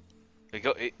 We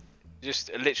got it.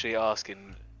 Just literally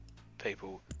asking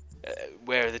people,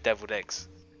 where are the deviled eggs?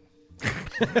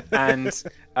 And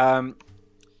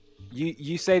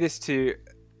you say this to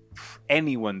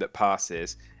anyone that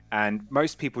passes, and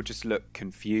most people just look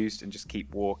confused and just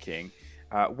keep walking.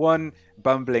 One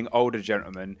bumbling older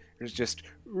gentleman is just,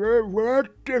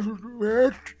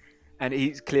 and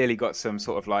he's clearly got some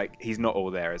sort of he's not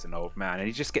all there as an old man, and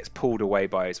he just gets pulled away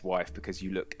by his wife because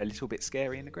you look a little bit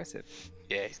scary and aggressive.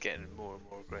 Yeah, he's getting more and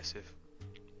more aggressive.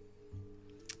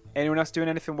 Anyone else doing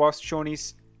anything whilst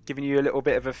Shawnee's giving you a little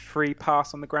bit of a free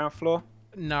pass on the ground floor?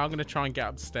 No, I'm going to try and get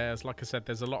upstairs. Like I said,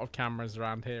 there's a lot of cameras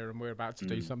around here, and we're about to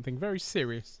do something very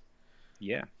serious.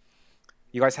 Yeah.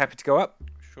 You guys happy to go up?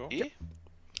 Sure. Yeah.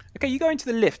 Okay, you go into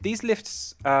the lift. These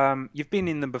lifts, you've been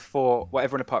in them before, well,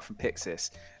 everyone apart from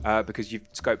Pixis, because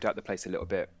you've scoped out the place a little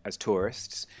bit as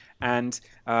tourists, and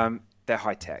they're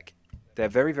high-tech. They're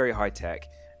very, very high-tech,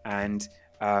 and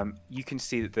you can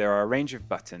see that there are a range of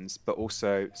buttons, but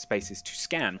also spaces to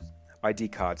scan ID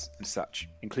cards and such,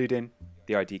 including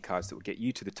the ID cards that will get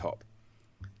you to the top.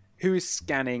 Who is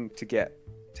scanning to get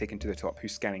taken to the top?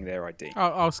 Who's scanning their ID?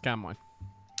 I'll scan mine.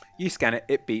 You scan it,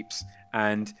 it beeps,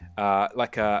 and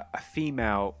like a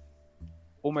female,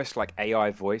 almost like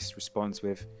AI voice responds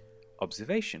with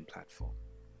observation platform.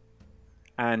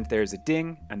 And there is a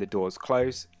ding, and the doors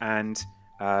close, and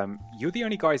you're the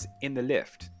only guys in the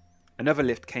lift. Another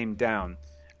lift came down,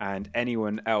 and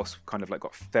anyone else kind of like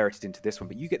got ferreted into this one,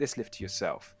 but you get this lift to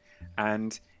yourself.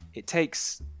 And it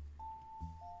takes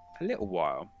a little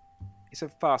while. It's a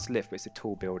fast lift, but it's a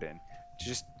tall building.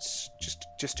 Just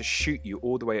to shoot you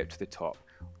all the way up to the top,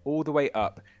 all the way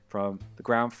up from the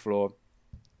ground floor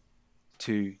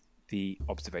to the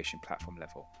observation platform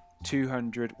level.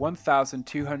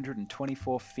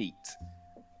 1,224 feet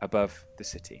above the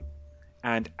city.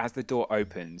 And as the door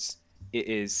opens, it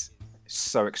is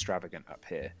so extravagant up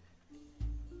here.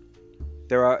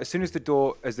 There are, as soon as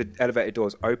the elevator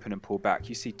doors open and pull back,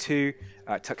 you see two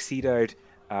tuxedoed,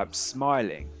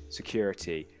 smiling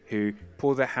security who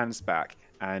pull their hands back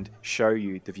and show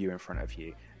you the view in front of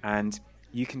you. And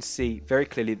you can see very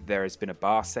clearly that there has been a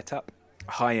bar set up,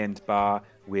 a high-end bar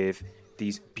with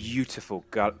these beautiful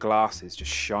glasses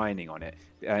just shining on it,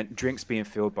 drinks being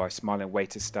filled by smiling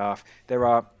waiter staff. There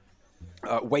are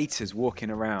waiters walking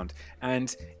around,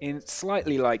 and in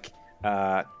slightly like...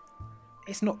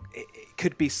 It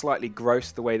could be slightly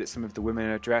gross the way that some of the women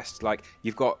are dressed. Like,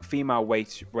 you've got female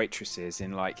waitresses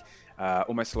in like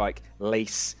almost like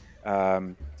lace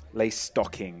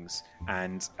stockings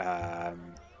and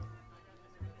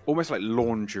almost like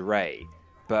lingerie,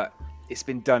 but it's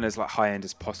been done as like high end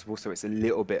as possible, so it's a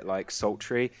little bit like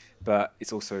sultry, but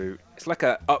it's like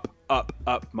a up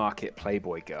market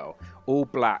Playboy girl, all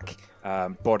black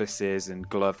bodices and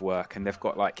glove work, and they've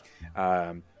got like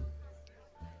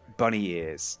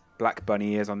black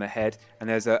bunny ears on their head, and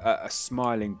there's a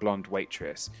smiling blonde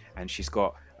waitress, and she's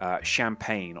got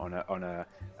champagne on a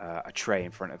tray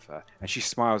in front of her, and she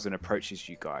smiles and approaches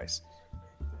you guys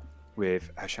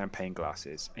with her champagne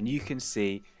glasses, and you can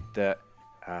see that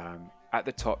at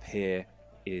the top here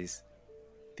is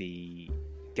the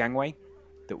gangway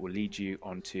that will lead you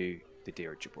onto the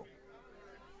dirigible.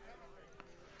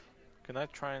 Can I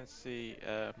try and see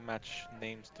match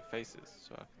names to faces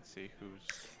so I can see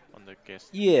who's on the guest?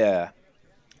 Yeah.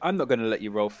 I'm not going to let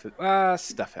you roll for...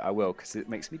 stuff it, I will, because it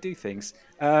makes me do things.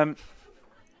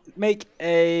 Make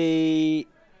a...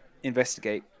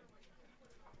 Investigate.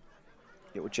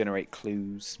 It will generate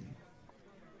clues.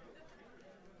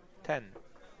 10.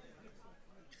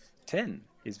 10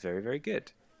 is very, very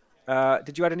good.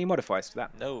 Did you add any modifiers to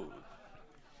that? No.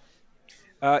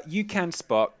 You can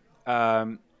spot...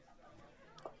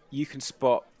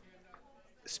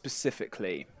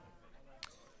 specifically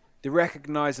the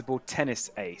recognizable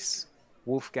tennis ace,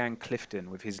 Wolfgang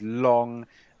Clifton, with his long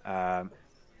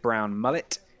brown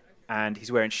mullet, and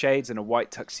he's wearing shades and a white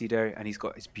tuxedo, and he's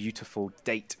got his beautiful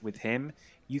date with him.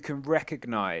 You can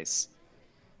recognize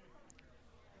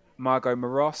Margot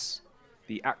Moros,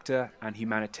 the actor and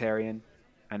humanitarian,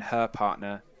 and her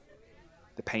partner,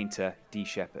 the painter, Dee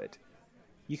Shepherd.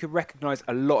 You can recognize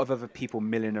a lot of other people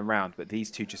milling around, but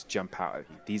these two just jump out at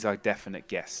you. These are definite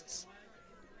guests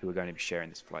who are going to be sharing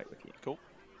this flight with you. Cool.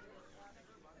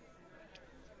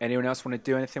 Anyone else want to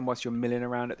do anything whilst you're milling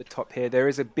around at the top here? There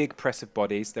is a big press of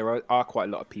bodies. There are quite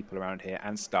a lot of people around here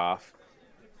and staff.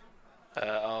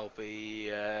 I'll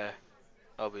be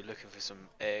looking for some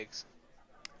eggs.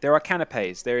 There are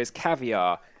canapes. There is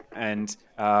caviar and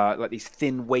like these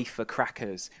thin wafer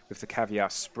crackers with the caviar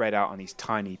spread out on these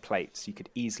tiny plates. You could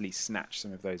easily snatch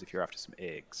some of those if you're after some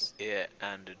eggs. Yeah,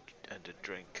 and a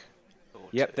drink.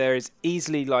 Yep, there is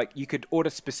easily, like, you could order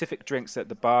specific drinks at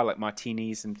the bar, like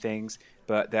martinis and things,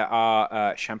 but there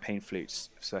are champagne flutes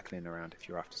circling around. If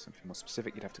you're after something more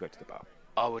specific, you'd have to go to the bar.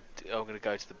 I'm going to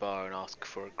go to the bar and ask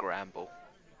for a Gramble.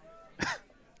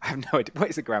 I have no idea. What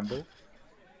is a Gramble?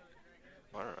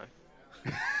 I don't know.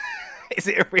 Is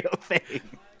it a real thing?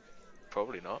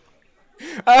 Probably not.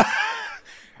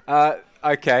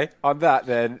 Okay, on that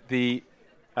then, the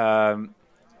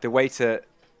waiter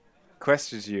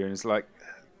questions you and is like,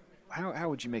 how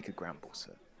would you make a Gramble,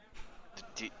 sir?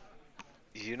 Do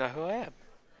you know who I am?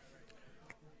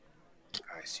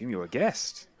 assume you're a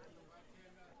guest.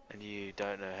 And you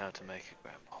don't know how to make a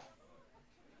gramble.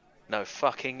 No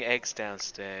fucking eggs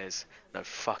downstairs. No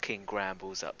fucking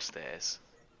grambles upstairs.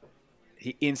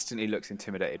 He instantly looks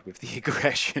intimidated with the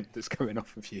aggression that's coming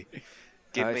off of you.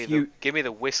 Give me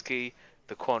the whiskey,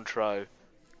 the Cointreau,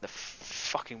 the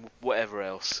fucking whatever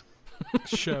else.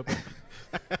 Sherbet.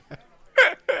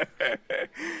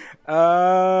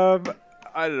 I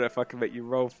don't know if I can make you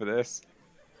roll for this.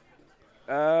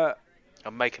 I'm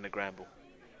making a gramble.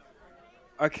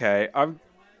 Okay, I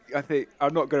think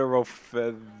I'm not going to roll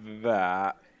for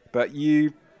that, but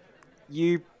you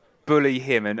bully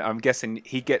him, and I'm guessing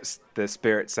he gets the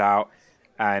spirits out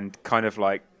and kind of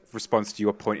like responds to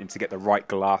your pointing to get the right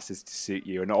glasses to suit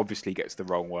you, and obviously gets the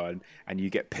wrong one, and you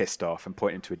get pissed off and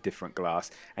point him to a different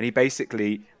glass, and he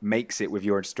basically makes it with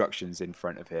your instructions in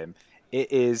front of him.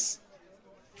 It is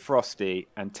frosty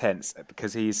and tense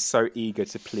because he is so eager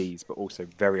to please, but also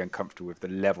very uncomfortable with the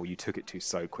level you took it to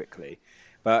so quickly.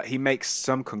 But he makes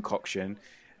some concoction,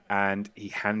 and he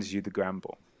hands you the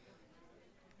gramble.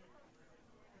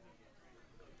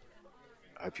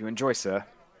 I hope you enjoy, sir.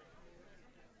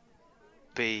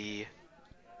 Be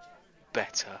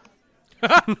better.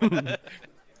 I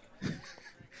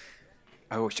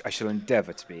shall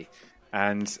endeavour to be.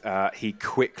 And he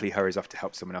quickly hurries off to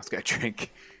help someone else get a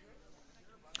drink.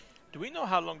 Do we know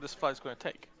how long this flight's going to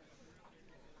take?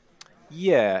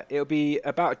 Yeah, it'll be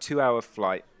about a 2-hour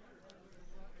flight.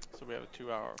 So we have a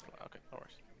 2-hour flight. Okay, no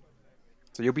worries.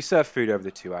 So you'll be served food over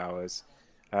the 2 hours.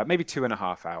 Maybe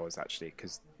 2.5 hours, actually,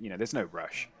 because, there's no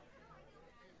rush.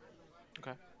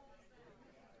 Okay.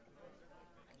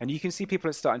 And you can see people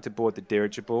are starting to board the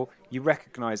dirigible. You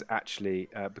recognise, actually,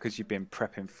 because you've been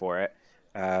prepping for it,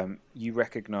 you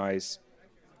recognise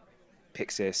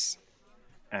Pixis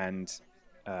and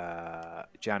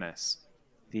Janice,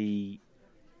 the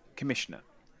Commissioner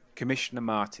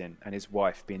Martin, and his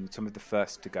wife being some of the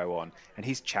first to go on. And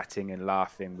he's chatting and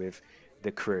laughing with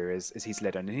the crew as he's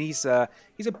led on. And he's a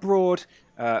broad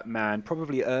man,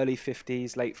 probably early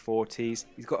 50s, late 40s.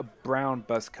 He's got a brown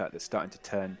buzz cut that's starting to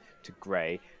turn to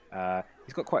grey.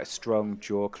 He's got quite a strong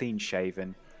jaw, clean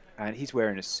shaven, and he's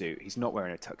wearing a suit. He's not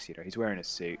wearing a tuxedo. He's wearing a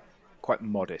suit. Quite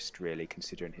modest, really,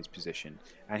 considering his position.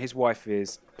 And his wife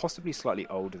is possibly slightly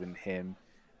older than him.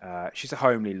 She's a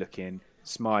homely-looking,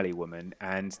 smiley woman,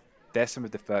 and they're some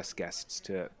of the first guests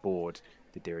to board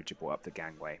the dirigible up the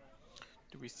gangway.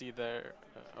 Do we see their...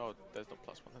 there's no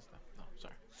 +1, is there? No,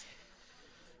 sorry.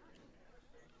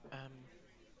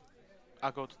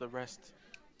 I'll go to the rest.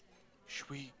 Should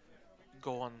we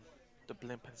go on the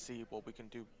blimp and see what we can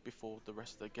do before the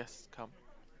rest of the guests come?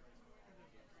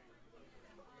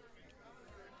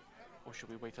 Or should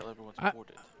we wait till everyone's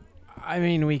boarded? I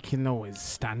mean, we can always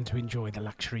stand to enjoy the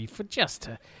luxury for just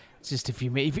a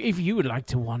few minutes. If you would like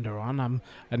to wander on,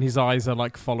 and his eyes are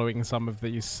like following some of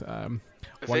these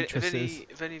waitresses.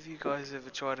 Have any of you guys ever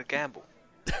tried a gamble?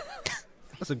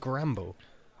 What's a gramble?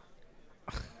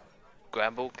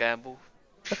 Gamble.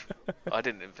 I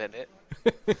didn't invent it.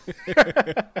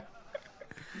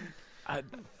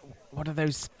 What are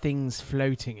those things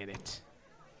floating in it?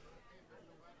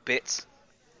 Bits.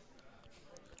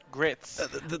 Grits.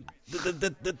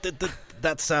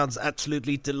 That sounds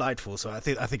absolutely delightful. So I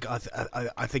think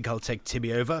I'll take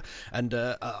Timmy over, and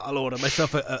I'll order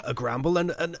myself a gramble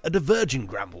and a virgin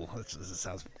gramble.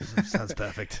 That sounds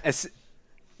perfect. As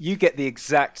you get the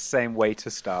exact same waiter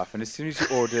staff, and as soon as you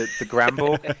order the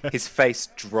gramble, his face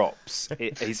drops.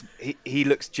 He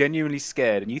looks genuinely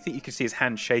scared, and you think you can see his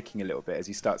hand shaking a little bit as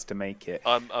he starts to make it.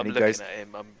 I'm looking at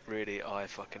him. I'm really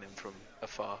eye-fucking him from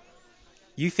afar.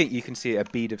 You think you can see a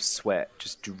bead of sweat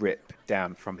just drip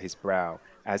down from his brow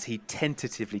as he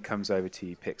tentatively comes over to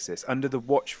you, Pixis, under the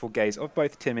watchful gaze of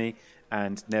both Timmy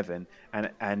and Nevin,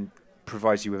 and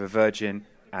provides you with a virgin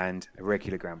and a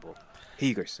regular gramble. Here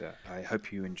you go, sir. I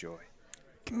hope you enjoy.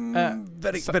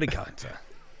 Very kind, sir.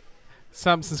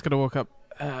 Samson's going to walk up.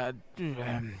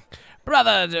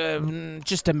 Brother,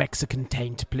 just a Mexican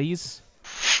taint, please.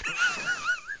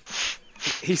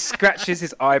 He scratches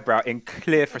his eyebrow in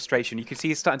clear frustration. You can see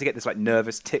he's starting to get this like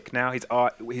nervous tick now. His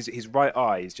right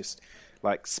eye is just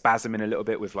like spasming a little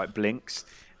bit with like blinks,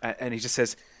 and he just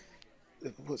says,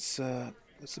 "What's the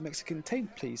Mexican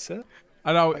taint, please, sir?"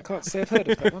 I can't say I've heard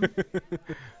of that one.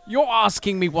 You're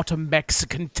asking me what a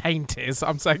Mexican taint is.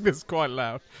 I'm saying this quite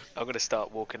loud. I'm going to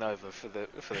start walking over for the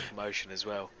commotion as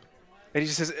well. And he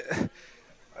just says,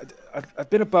 "I've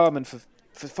been a barman for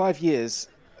 5 years.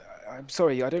 I'm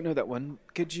sorry, I don't know that one.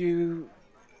 Could you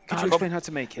explain how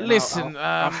to make it? Listen,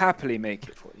 I'll happily make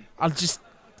it for you. I'll just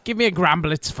give me a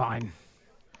gramble. It's fine."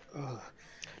 No.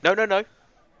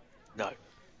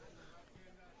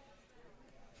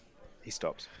 He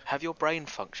stops. Have your brain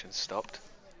functions stopped?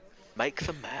 Make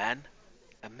the man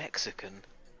a Mexican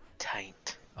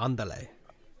taint. Andale.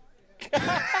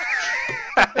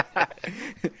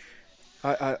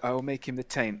 I'll make him the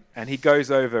taint. And he goes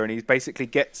over and he basically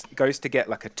goes to get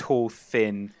like a tall,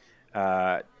 thin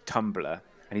tumbler,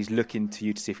 and he's looking to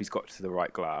you to see if he's got to the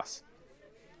right glass.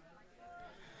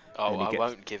 Oh, I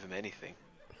won't give him anything.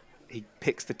 He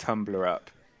picks the tumbler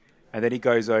up, and then he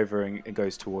goes over and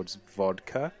goes towards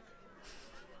vodka,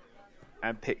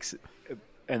 and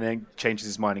then changes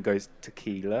his mind and goes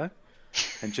tequila,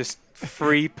 and just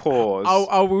 3 pours.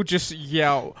 I will just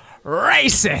yell,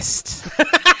 racist!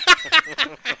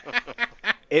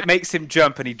 It makes him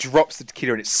jump, and he drops the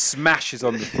tequila, and it smashes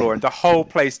on the floor, and the whole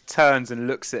place turns and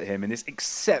looks at him in this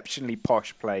exceptionally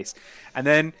posh place. And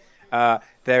then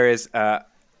there is a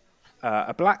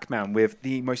black man with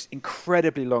the most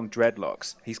incredibly long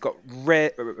dreadlocks. He's got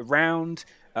round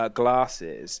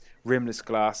glasses, rimless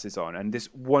glasses on, and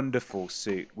this wonderful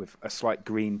suit with a slight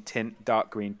dark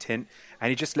green tint, and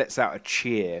he just lets out a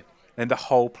cheer. And the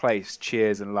whole place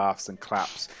cheers and laughs and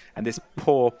claps. And this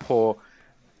poor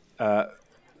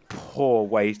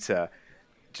waiter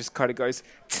just kind of goes,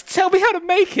 "Tell me how to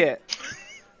make it."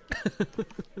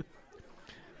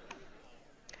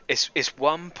 It's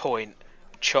 1 point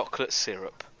chocolate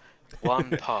syrup,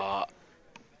 1 part.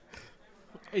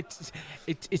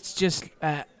 It's just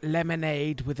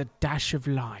lemonade with a dash of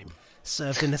lime,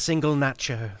 served in a single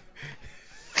nacho.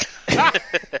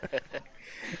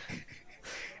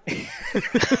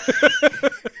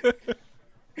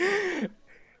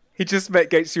 He just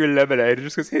gets you a lemonade and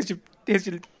just goes, here's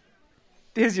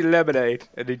your lemonade,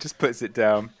 and he just puts it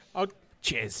down. Oh,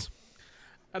 cheers.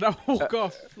 And I walk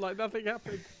off like nothing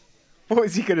happened. What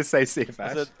was he going to say,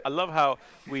 Siavash? I love how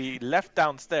we left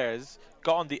downstairs,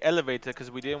 got on the elevator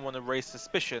because we didn't want to raise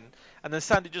suspicion, and then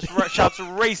Sandy just shouts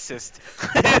racist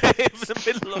in the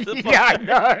middle of the podcast. Yeah, I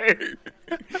know.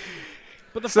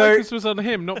 But the focus was on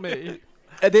him, not me.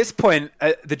 At this point,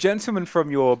 the gentleman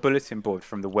from your bulletin board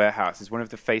from the warehouse is one of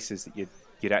the faces that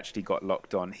you'd actually got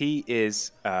locked on. He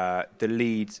is the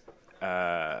lead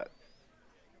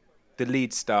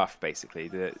staff,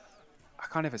 basically. I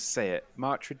can't ever say it.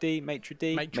 Maitre d'?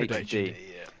 Yeah.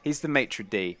 He's the maitre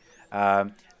d'.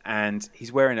 And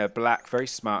he's wearing a black, very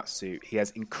smart suit. He has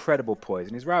incredible poise,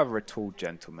 and he's rather a tall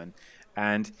gentleman.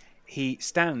 And he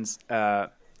stands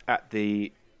at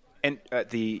the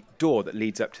door that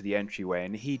leads up to the entryway,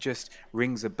 and he just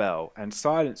rings a bell, and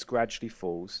silence gradually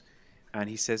falls, and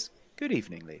he says, "Good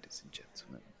evening, ladies and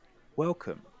gentlemen.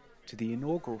 Welcome to the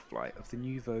inaugural flight of the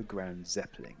Nouveau Grand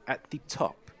Zeppelin at the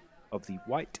top of the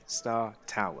White Star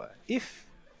Tower. If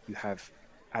you have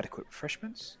adequate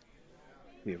refreshments,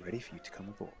 we are ready for you to come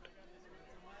aboard."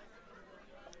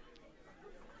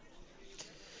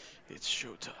 It's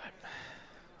showtime.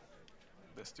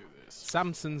 Let's do this.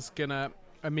 Samson's gonna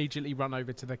immediately run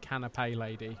over to the canapé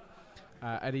lady,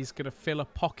 and he's gonna fill a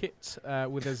pocket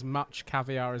with as much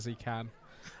caviar as he can.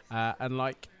 And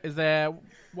what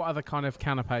other kind of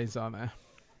canapés are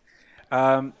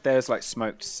there? There's like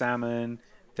smoked salmon.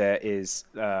 There is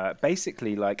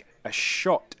basically like a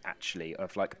shot, actually,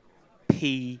 of like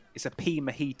pea. It's a pea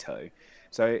mojito.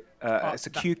 So it's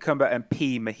a cucumber and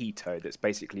pea mojito that's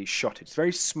basically shotted. It's a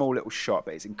very small little shot,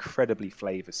 but it's incredibly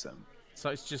flavoursome. So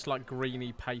it's just like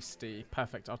greeny, pasty.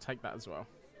 Perfect. I'll take that as well.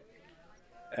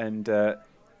 And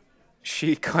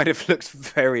she kind of looks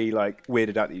very like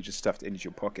weirded out that you just stuffed it into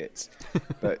your pockets.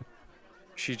 But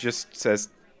she just says,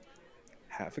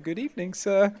 "Have a good evening,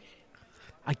 sir."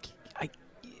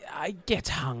 I get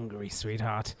hungry,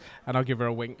 sweetheart. And I'll give her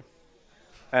a wink.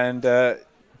 And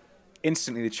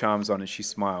instantly the charm's on, and she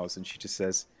smiles, and she just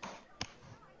says,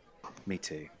 "Me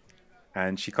too."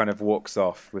 And she kind of walks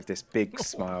off with this big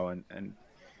smile and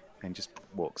just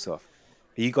walks off.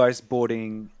 Are you guys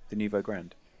boarding the Nouveau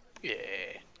Grand? Yeah.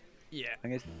 I'm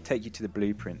going to take you to the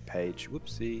blueprint page.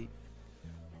 Whoopsie.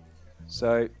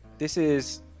 So this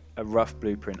is a rough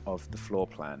blueprint of the floor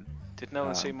plan. Did no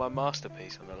one see my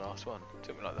masterpiece on the last one? It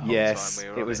took me like the whole Yes, time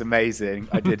we were it was on amazing.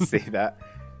 I did see that.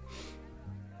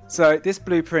 So this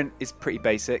blueprint is pretty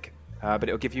basic, but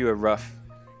it'll give you a rough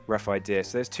idea.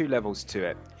 So there's 2 levels to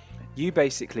it. You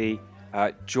basically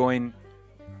join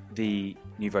the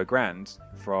Nouveau Grand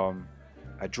from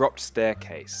a dropped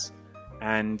staircase,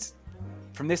 and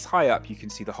from this high up you can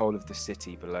see the whole of the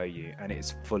city below you, and it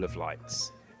is full of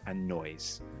lights and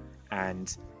noise,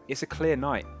 and it's a clear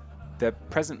night. The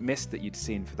present mist that you'd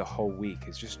seen for the whole week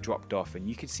has just dropped off, and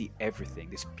you can see everything,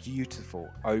 this beautiful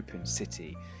open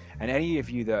city. And any of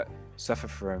you that suffer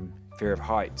from fear of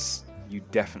heights, you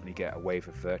definitely get a wave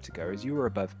of vertigo as you are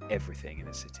above everything in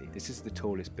the city. This is the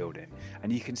tallest building,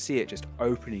 and you can see it just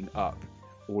opening up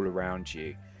all around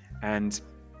you. And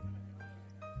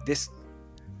this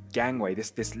gangway,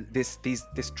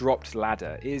 this dropped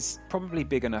ladder is probably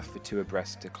big enough for two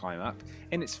abreast to climb up,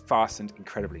 and it's fastened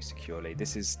incredibly securely.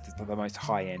 This is the most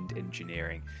high-end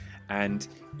engineering, and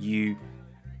you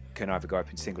can either go up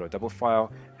in single or double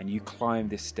file, and you climb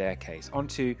this staircase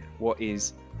onto what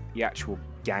is the actual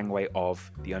gangway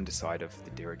of the underside of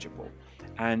the dirigible.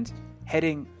 And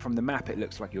heading from the map, it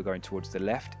looks like you're going towards the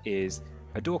left, is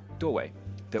a doorway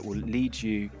that will lead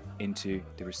you into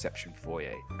the reception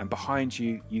foyer. And behind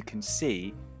you, you can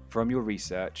see from your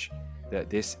research that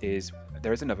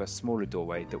there is another smaller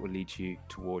doorway that will lead you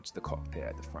towards the cockpit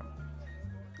at the front.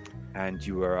 And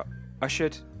you are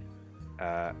ushered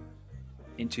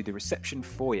into the reception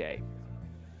foyer,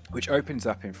 which opens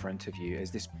up in front of you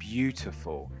as this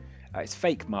beautiful, it's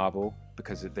fake marble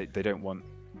because they don't want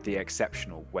the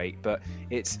exceptional weight, but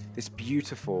it's this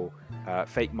beautiful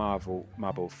fake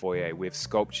marble foyer with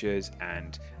sculptures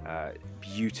and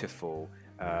beautiful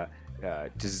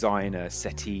designer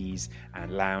settees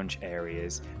and lounge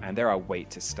areas, and there are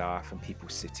waiter staff and people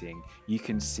sitting. You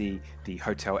can see the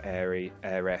hotel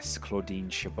heiress Claudine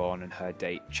Chabon and her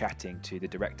date chatting to the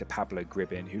director Pablo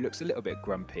Gribin, who looks a little bit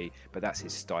grumpy, but that's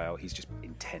his style. He's just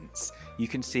intense. You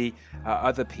can see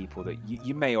other people that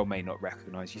you may or may not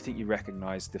recognize. You think you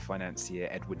recognize the financier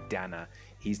Edward Danner.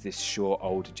 He's this short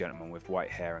older gentleman with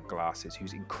white hair and glasses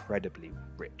who's incredibly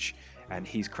rich, and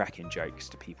he's cracking jokes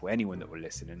to people, anyone that will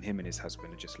listen, and him and his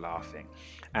husband are just laughing.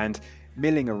 And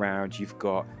milling around, you've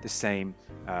got the same,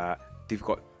 you've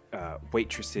got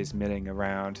waitresses milling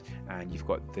around, and you've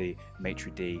got the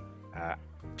maitre d'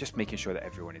 just making sure that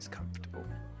everyone is comfortable.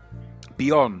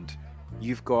 Beyond,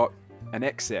 you've got an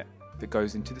exit that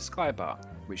goes into the Sky Bar,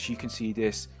 which you can see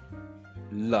this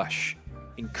lush,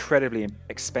 incredibly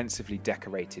expensively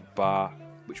decorated bar,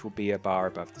 which will be a bar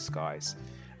above the skies.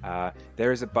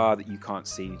 There is a bar that you can't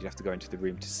see. You have to go into the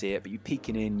room to see it, but you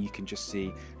peeking in, you can just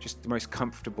see just the most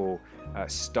comfortable,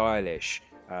 stylish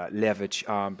leather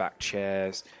arm-back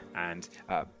chairs and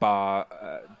bar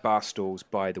stools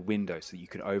by the window, so that you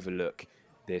can overlook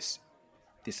this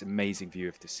amazing view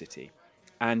of the city.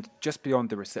 And just beyond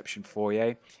the reception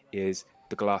foyer is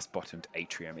the glass-bottomed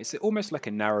atrium. It's almost like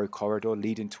a narrow corridor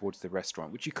leading towards the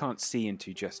restaurant, which you can't see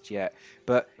into just yet,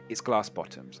 but it's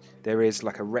glass-bottomed. There is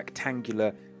like a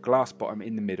rectangular glass bottom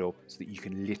in the middle so that you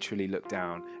can literally look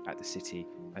down at the city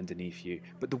underneath you.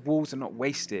 But the walls are not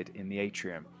wasted in the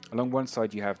atrium. Along one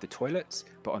side you have the toilets,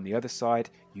 but on the other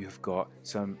side you have got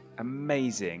some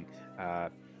amazing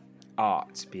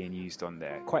art being used on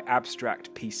there. Quite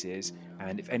abstract pieces,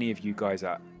 and if any of you guys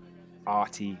are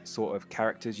arty sort of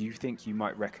characters you think you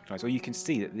might recognize, or you can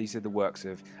see that these are the works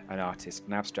of an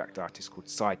abstract artist called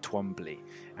Cy Twombly,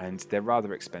 and they're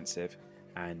rather expensive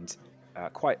and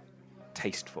quite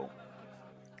tasteful.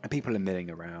 And people are milling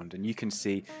around, and you can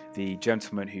see the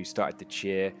gentleman who started the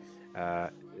cheer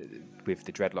with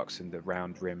the dreadlocks and the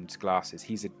round-rimmed glasses.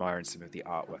 He's admiring some of the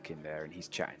artwork in there, and he's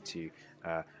chatting to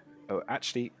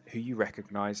actually who you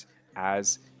recognize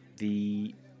as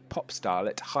the pop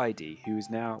starlet Heidi, who is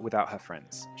now without her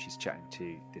friends. She's chatting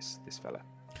to this fella.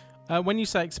 When you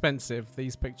say expensive,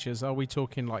 these pictures, are we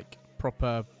talking like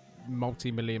proper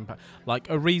multi-million, like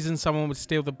a reason someone would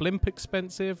steal the blimp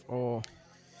expensive, or?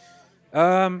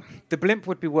 The blimp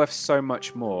would be worth so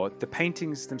much more. The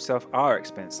paintings themselves are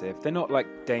expensive. They're not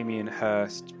like Damien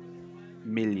Hirst £1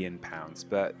 million,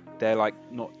 but they're like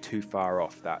not too far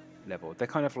off that level. They're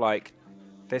kind of like,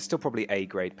 they're still probably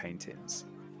A-grade paintings.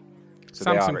 So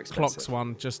Samson clocks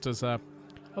one just as a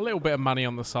little bit of money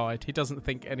on the side. He doesn't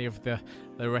think any of the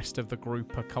rest of the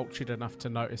group are cultured enough to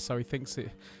notice, so he thinks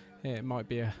it might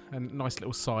be a nice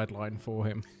little sideline for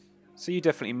him. So you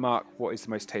definitely mark what is the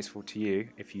most tasteful to you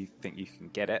if you think you can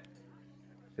get it.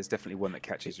 There's definitely one that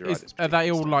catches your eye. Are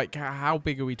they all like, how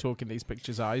big are we talking these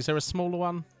pictures are? Is there a smaller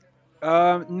one?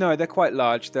 No, they're quite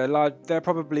large. They're large. They're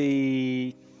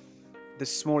probably, the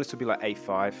smallest would be like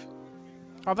A5.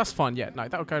 Oh, that's fine. Yeah, no,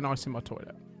 that'll go nice in my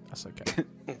toilet. That's okay.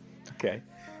 Okay.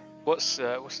 What's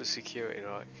the security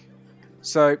like?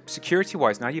 So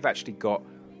security-wise, now you've actually got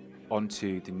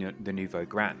onto the Nouveau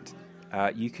Grand.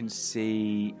 You can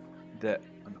see that,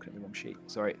 I'm looking at the wrong sheet.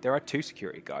 Sorry, there are two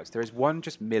security guards. There is one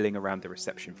just milling around the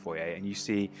reception foyer, and you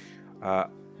see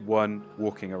one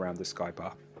walking around the Sky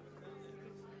Bar.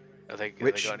 Have they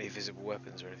got any visible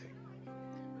weapons or anything?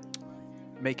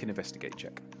 Make an investigate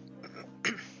check.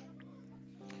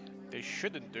 They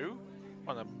shouldn't do.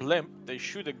 On a blimp, they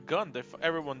shoot a gun if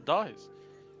everyone dies.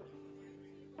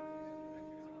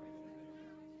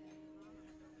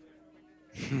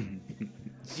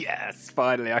 Yes,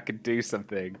 finally I can do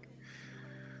something.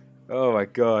 Oh my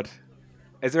god.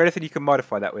 Is there anything you can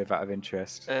modify that with out of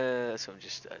interest? So I'm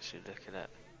just actually looking at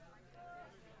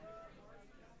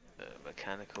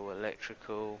mechanical,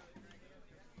 electrical,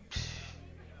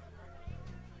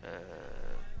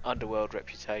 underworld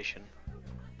reputation.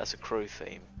 That's a crew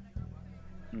theme.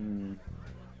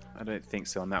 I don't think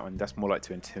so on that one. That's more like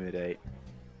to intimidate.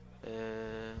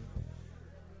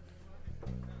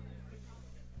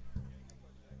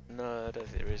 No, I don't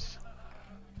think there is.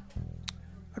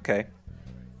 Okay.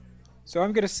 So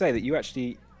I'm going to say that you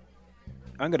actually...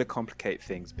 I'm going to complicate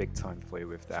things big time for you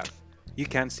with that. You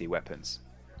can see weapons.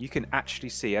 You can actually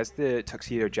see, as the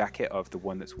tuxedo jacket of the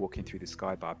one that's walking through the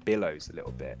skybar billows a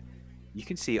little bit, you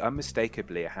can see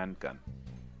unmistakably a handgun.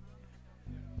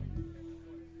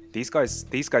 These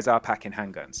guys are packing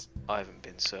handguns. I haven't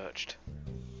been searched.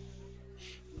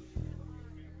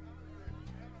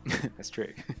 That's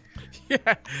true.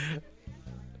 Yeah.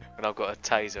 And I've got a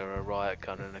taser, a riot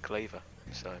gun, and a cleaver.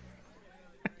 So,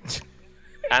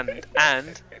 and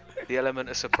the element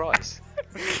of surprise.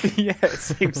 Yeah, it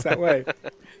seems that way.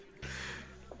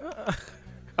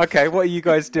 Okay, what are you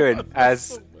guys doing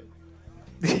as...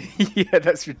 Yeah,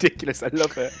 that's ridiculous. I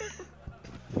love it.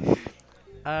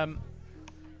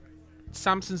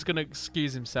 Samson's going to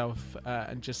excuse himself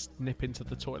and just nip into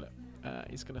the toilet.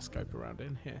 He's going to scope around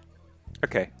in here.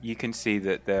 Okay, you can see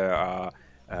that there are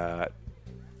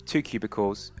 2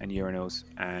 cubicles and urinals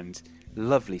and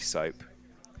lovely soap.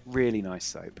 Really nice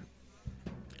soap.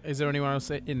 Is there anyone else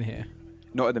in here?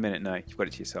 Not at the minute, no. You've got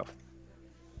it to yourself.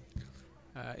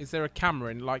 Is there a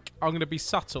camera in? Like, I'm going to be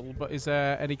subtle, but is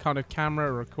there any kind of camera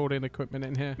or recording equipment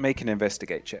in here? Make an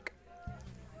investigate check.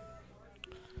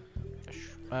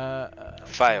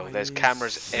 Fail. There's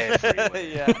cameras everywhere.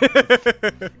 Yeah.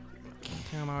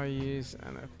 Can I use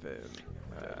anything?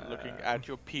 Looking at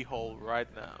your pee hole right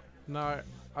now. No,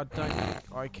 I don't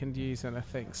think I can use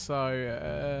anything.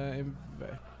 So,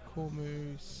 core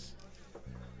moves.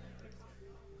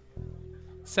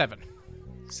 7.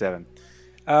 7.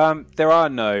 There are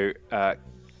no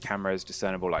cameras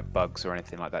discernible, like bugs or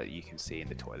anything like that you can see in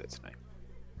the toilets,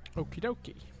 no. Okie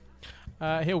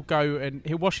dokie. He'll go and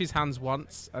he'll wash his hands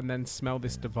once and then smell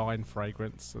this divine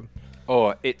fragrance. And...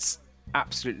 Oh, it's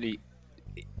absolutely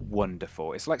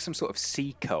wonderful. It's like some sort of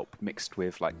sea kelp mixed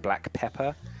with like black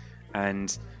pepper,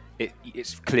 and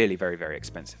it's clearly very, very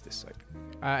expensive, this soap.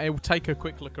 He'll take a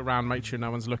quick look around, make sure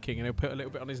no one's looking, and he'll put a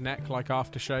little bit on his neck like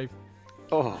aftershave.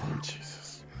 Oh,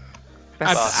 Jesus.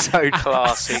 That's so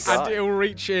classy guy. And he'll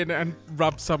reach in and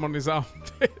rub some on his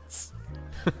armpits.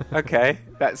 Okay,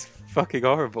 that's fucking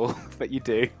horrible, but you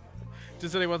do.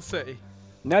 Does anyone see?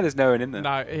 No, there's no one in there.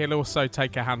 No, he'll also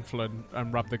take a handful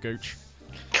and rub the gooch.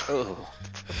 Oh.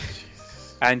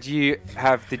 And you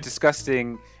have the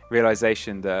disgusting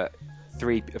realization that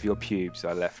 3 of your pubes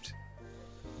are left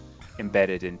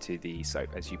embedded into the soap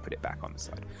as you put it back on the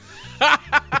side.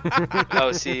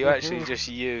 Oh, so you actually just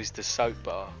used the soap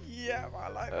bar. Yeah, I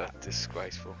like that.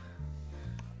 Disgraceful.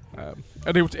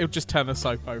 And he'll just turn the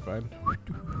soap over.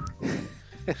 And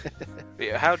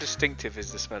Yeah, how distinctive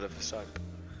is the smell of the soap?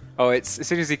 Oh, it's as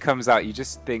soon as he comes out, you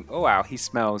just think, oh wow, he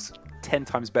smells 10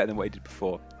 times better than what he did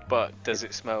before. But does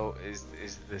it smell? Is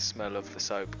the smell of the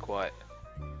soap quite?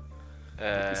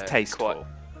 It's tasteful.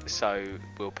 Quite, so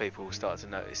will people start to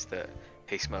notice that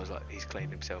he smells like he's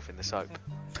cleaned himself in the soap?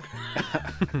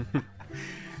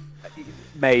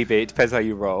 Maybe, it depends how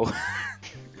you roll.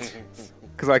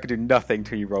 Because I could do nothing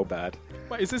till you roll bad.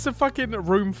 wait, is this a fucking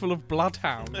room full of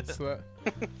bloodhounds?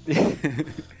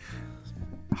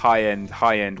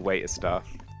 high-end waiter stuff.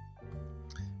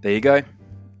 There you go.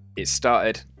 It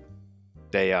started.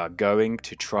 They are going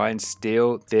to try and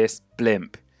steal this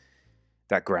blimp.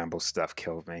 That Gramble stuff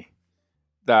killed me.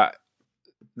 That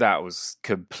was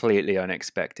completely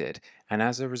unexpected. And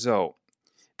as a result,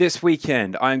 this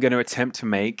weekend I'm going to attempt to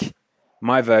make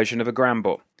my version of a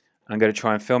Gramble. I'm going to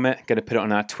try and film it. I'm going to put it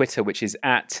on our Twitter, which is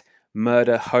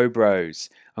 @MurderHobros.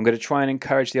 I'm going to try and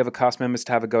encourage the other cast members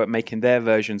to have a go at making their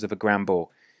versions of a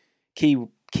Gramble. Key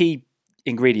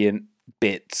ingredient,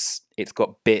 bits. It's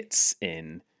got bits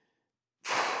in.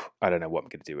 I don't know what I'm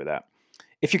going to do with that.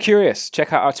 If you're curious,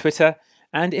 check out our Twitter.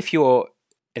 And if you're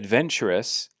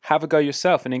adventurous, have a go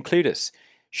yourself and include us.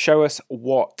 Show us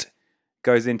what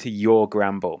goes into your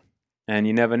Gramble. And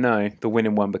you never know, the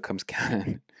winning one becomes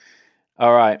canon.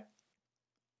 All right.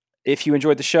 If you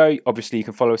enjoyed the show, obviously you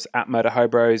can follow us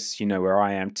 @MurderHobros. You know where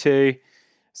I am too.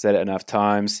 Said it enough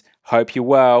times. Hope you're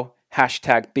well.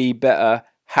 #BeBetter.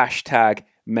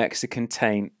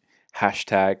 #MexicanTaint.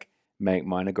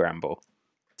 #MakeMineAGramble.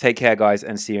 Take care, guys,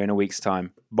 and see you in a week's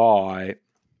time. Bye.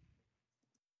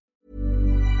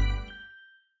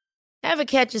 Ever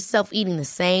catch yourself eating the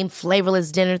same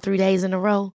flavorless dinner 3 days in a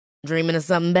row? Dreaming of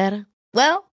something better?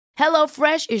 Well,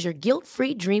 HelloFresh is your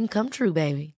guilt-free dream come true,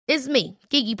 baby. It's me,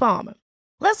 Keke Palmer.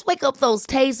 Let's wake up those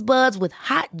taste buds with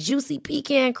hot, juicy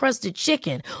pecan-crusted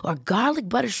chicken or garlic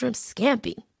butter shrimp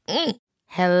scampi.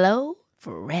 Hello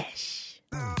Fresh.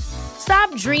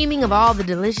 Stop dreaming of all the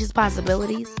delicious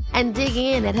possibilities and dig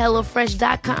in at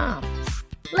HelloFresh.com.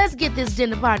 Let's get this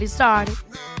dinner party started.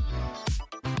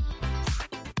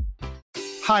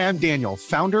 Hi, I'm Daniel,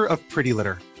 founder of Pretty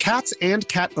Litter. Cats and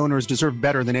cat owners deserve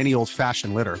better than any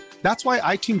old-fashioned litter. That's why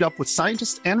I teamed up with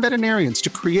scientists and veterinarians to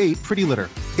create Pretty Litter.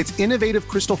 Its innovative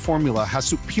crystal formula has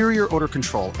superior odor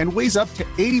control and weighs up to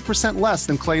 80% less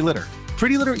than clay litter.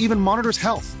 Pretty Litter even monitors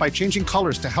health by changing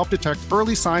colors to help detect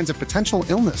early signs of potential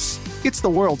illness. It's the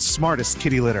world's smartest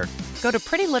kitty litter. Go to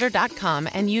prettylitter.com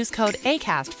and use code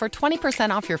ACAST for 20%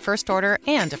 off your first order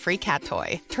and a free cat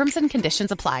toy. Terms and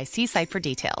conditions apply. See site for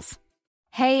details.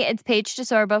 Hey, it's Paige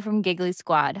DeSorbo from Giggly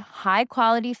Squad. High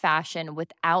quality fashion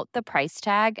without the price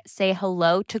tag. Say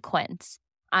hello to Quince.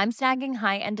 I'm snagging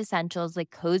high-end essentials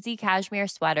like cozy cashmere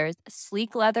sweaters,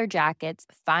 sleek leather jackets,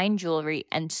 fine jewelry,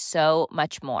 and so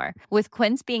much more. With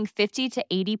Quince being 50 to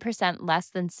 80% less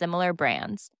than similar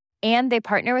brands. And they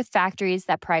partner with factories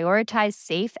that prioritize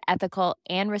safe, ethical,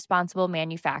 and responsible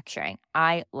manufacturing.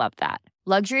 I love that.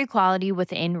 Luxury quality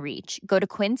within reach. Go to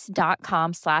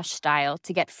quince.com/style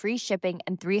to get free shipping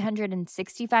and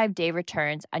 365-day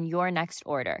returns on your next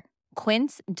order.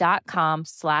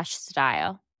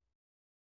 Quince.com/style.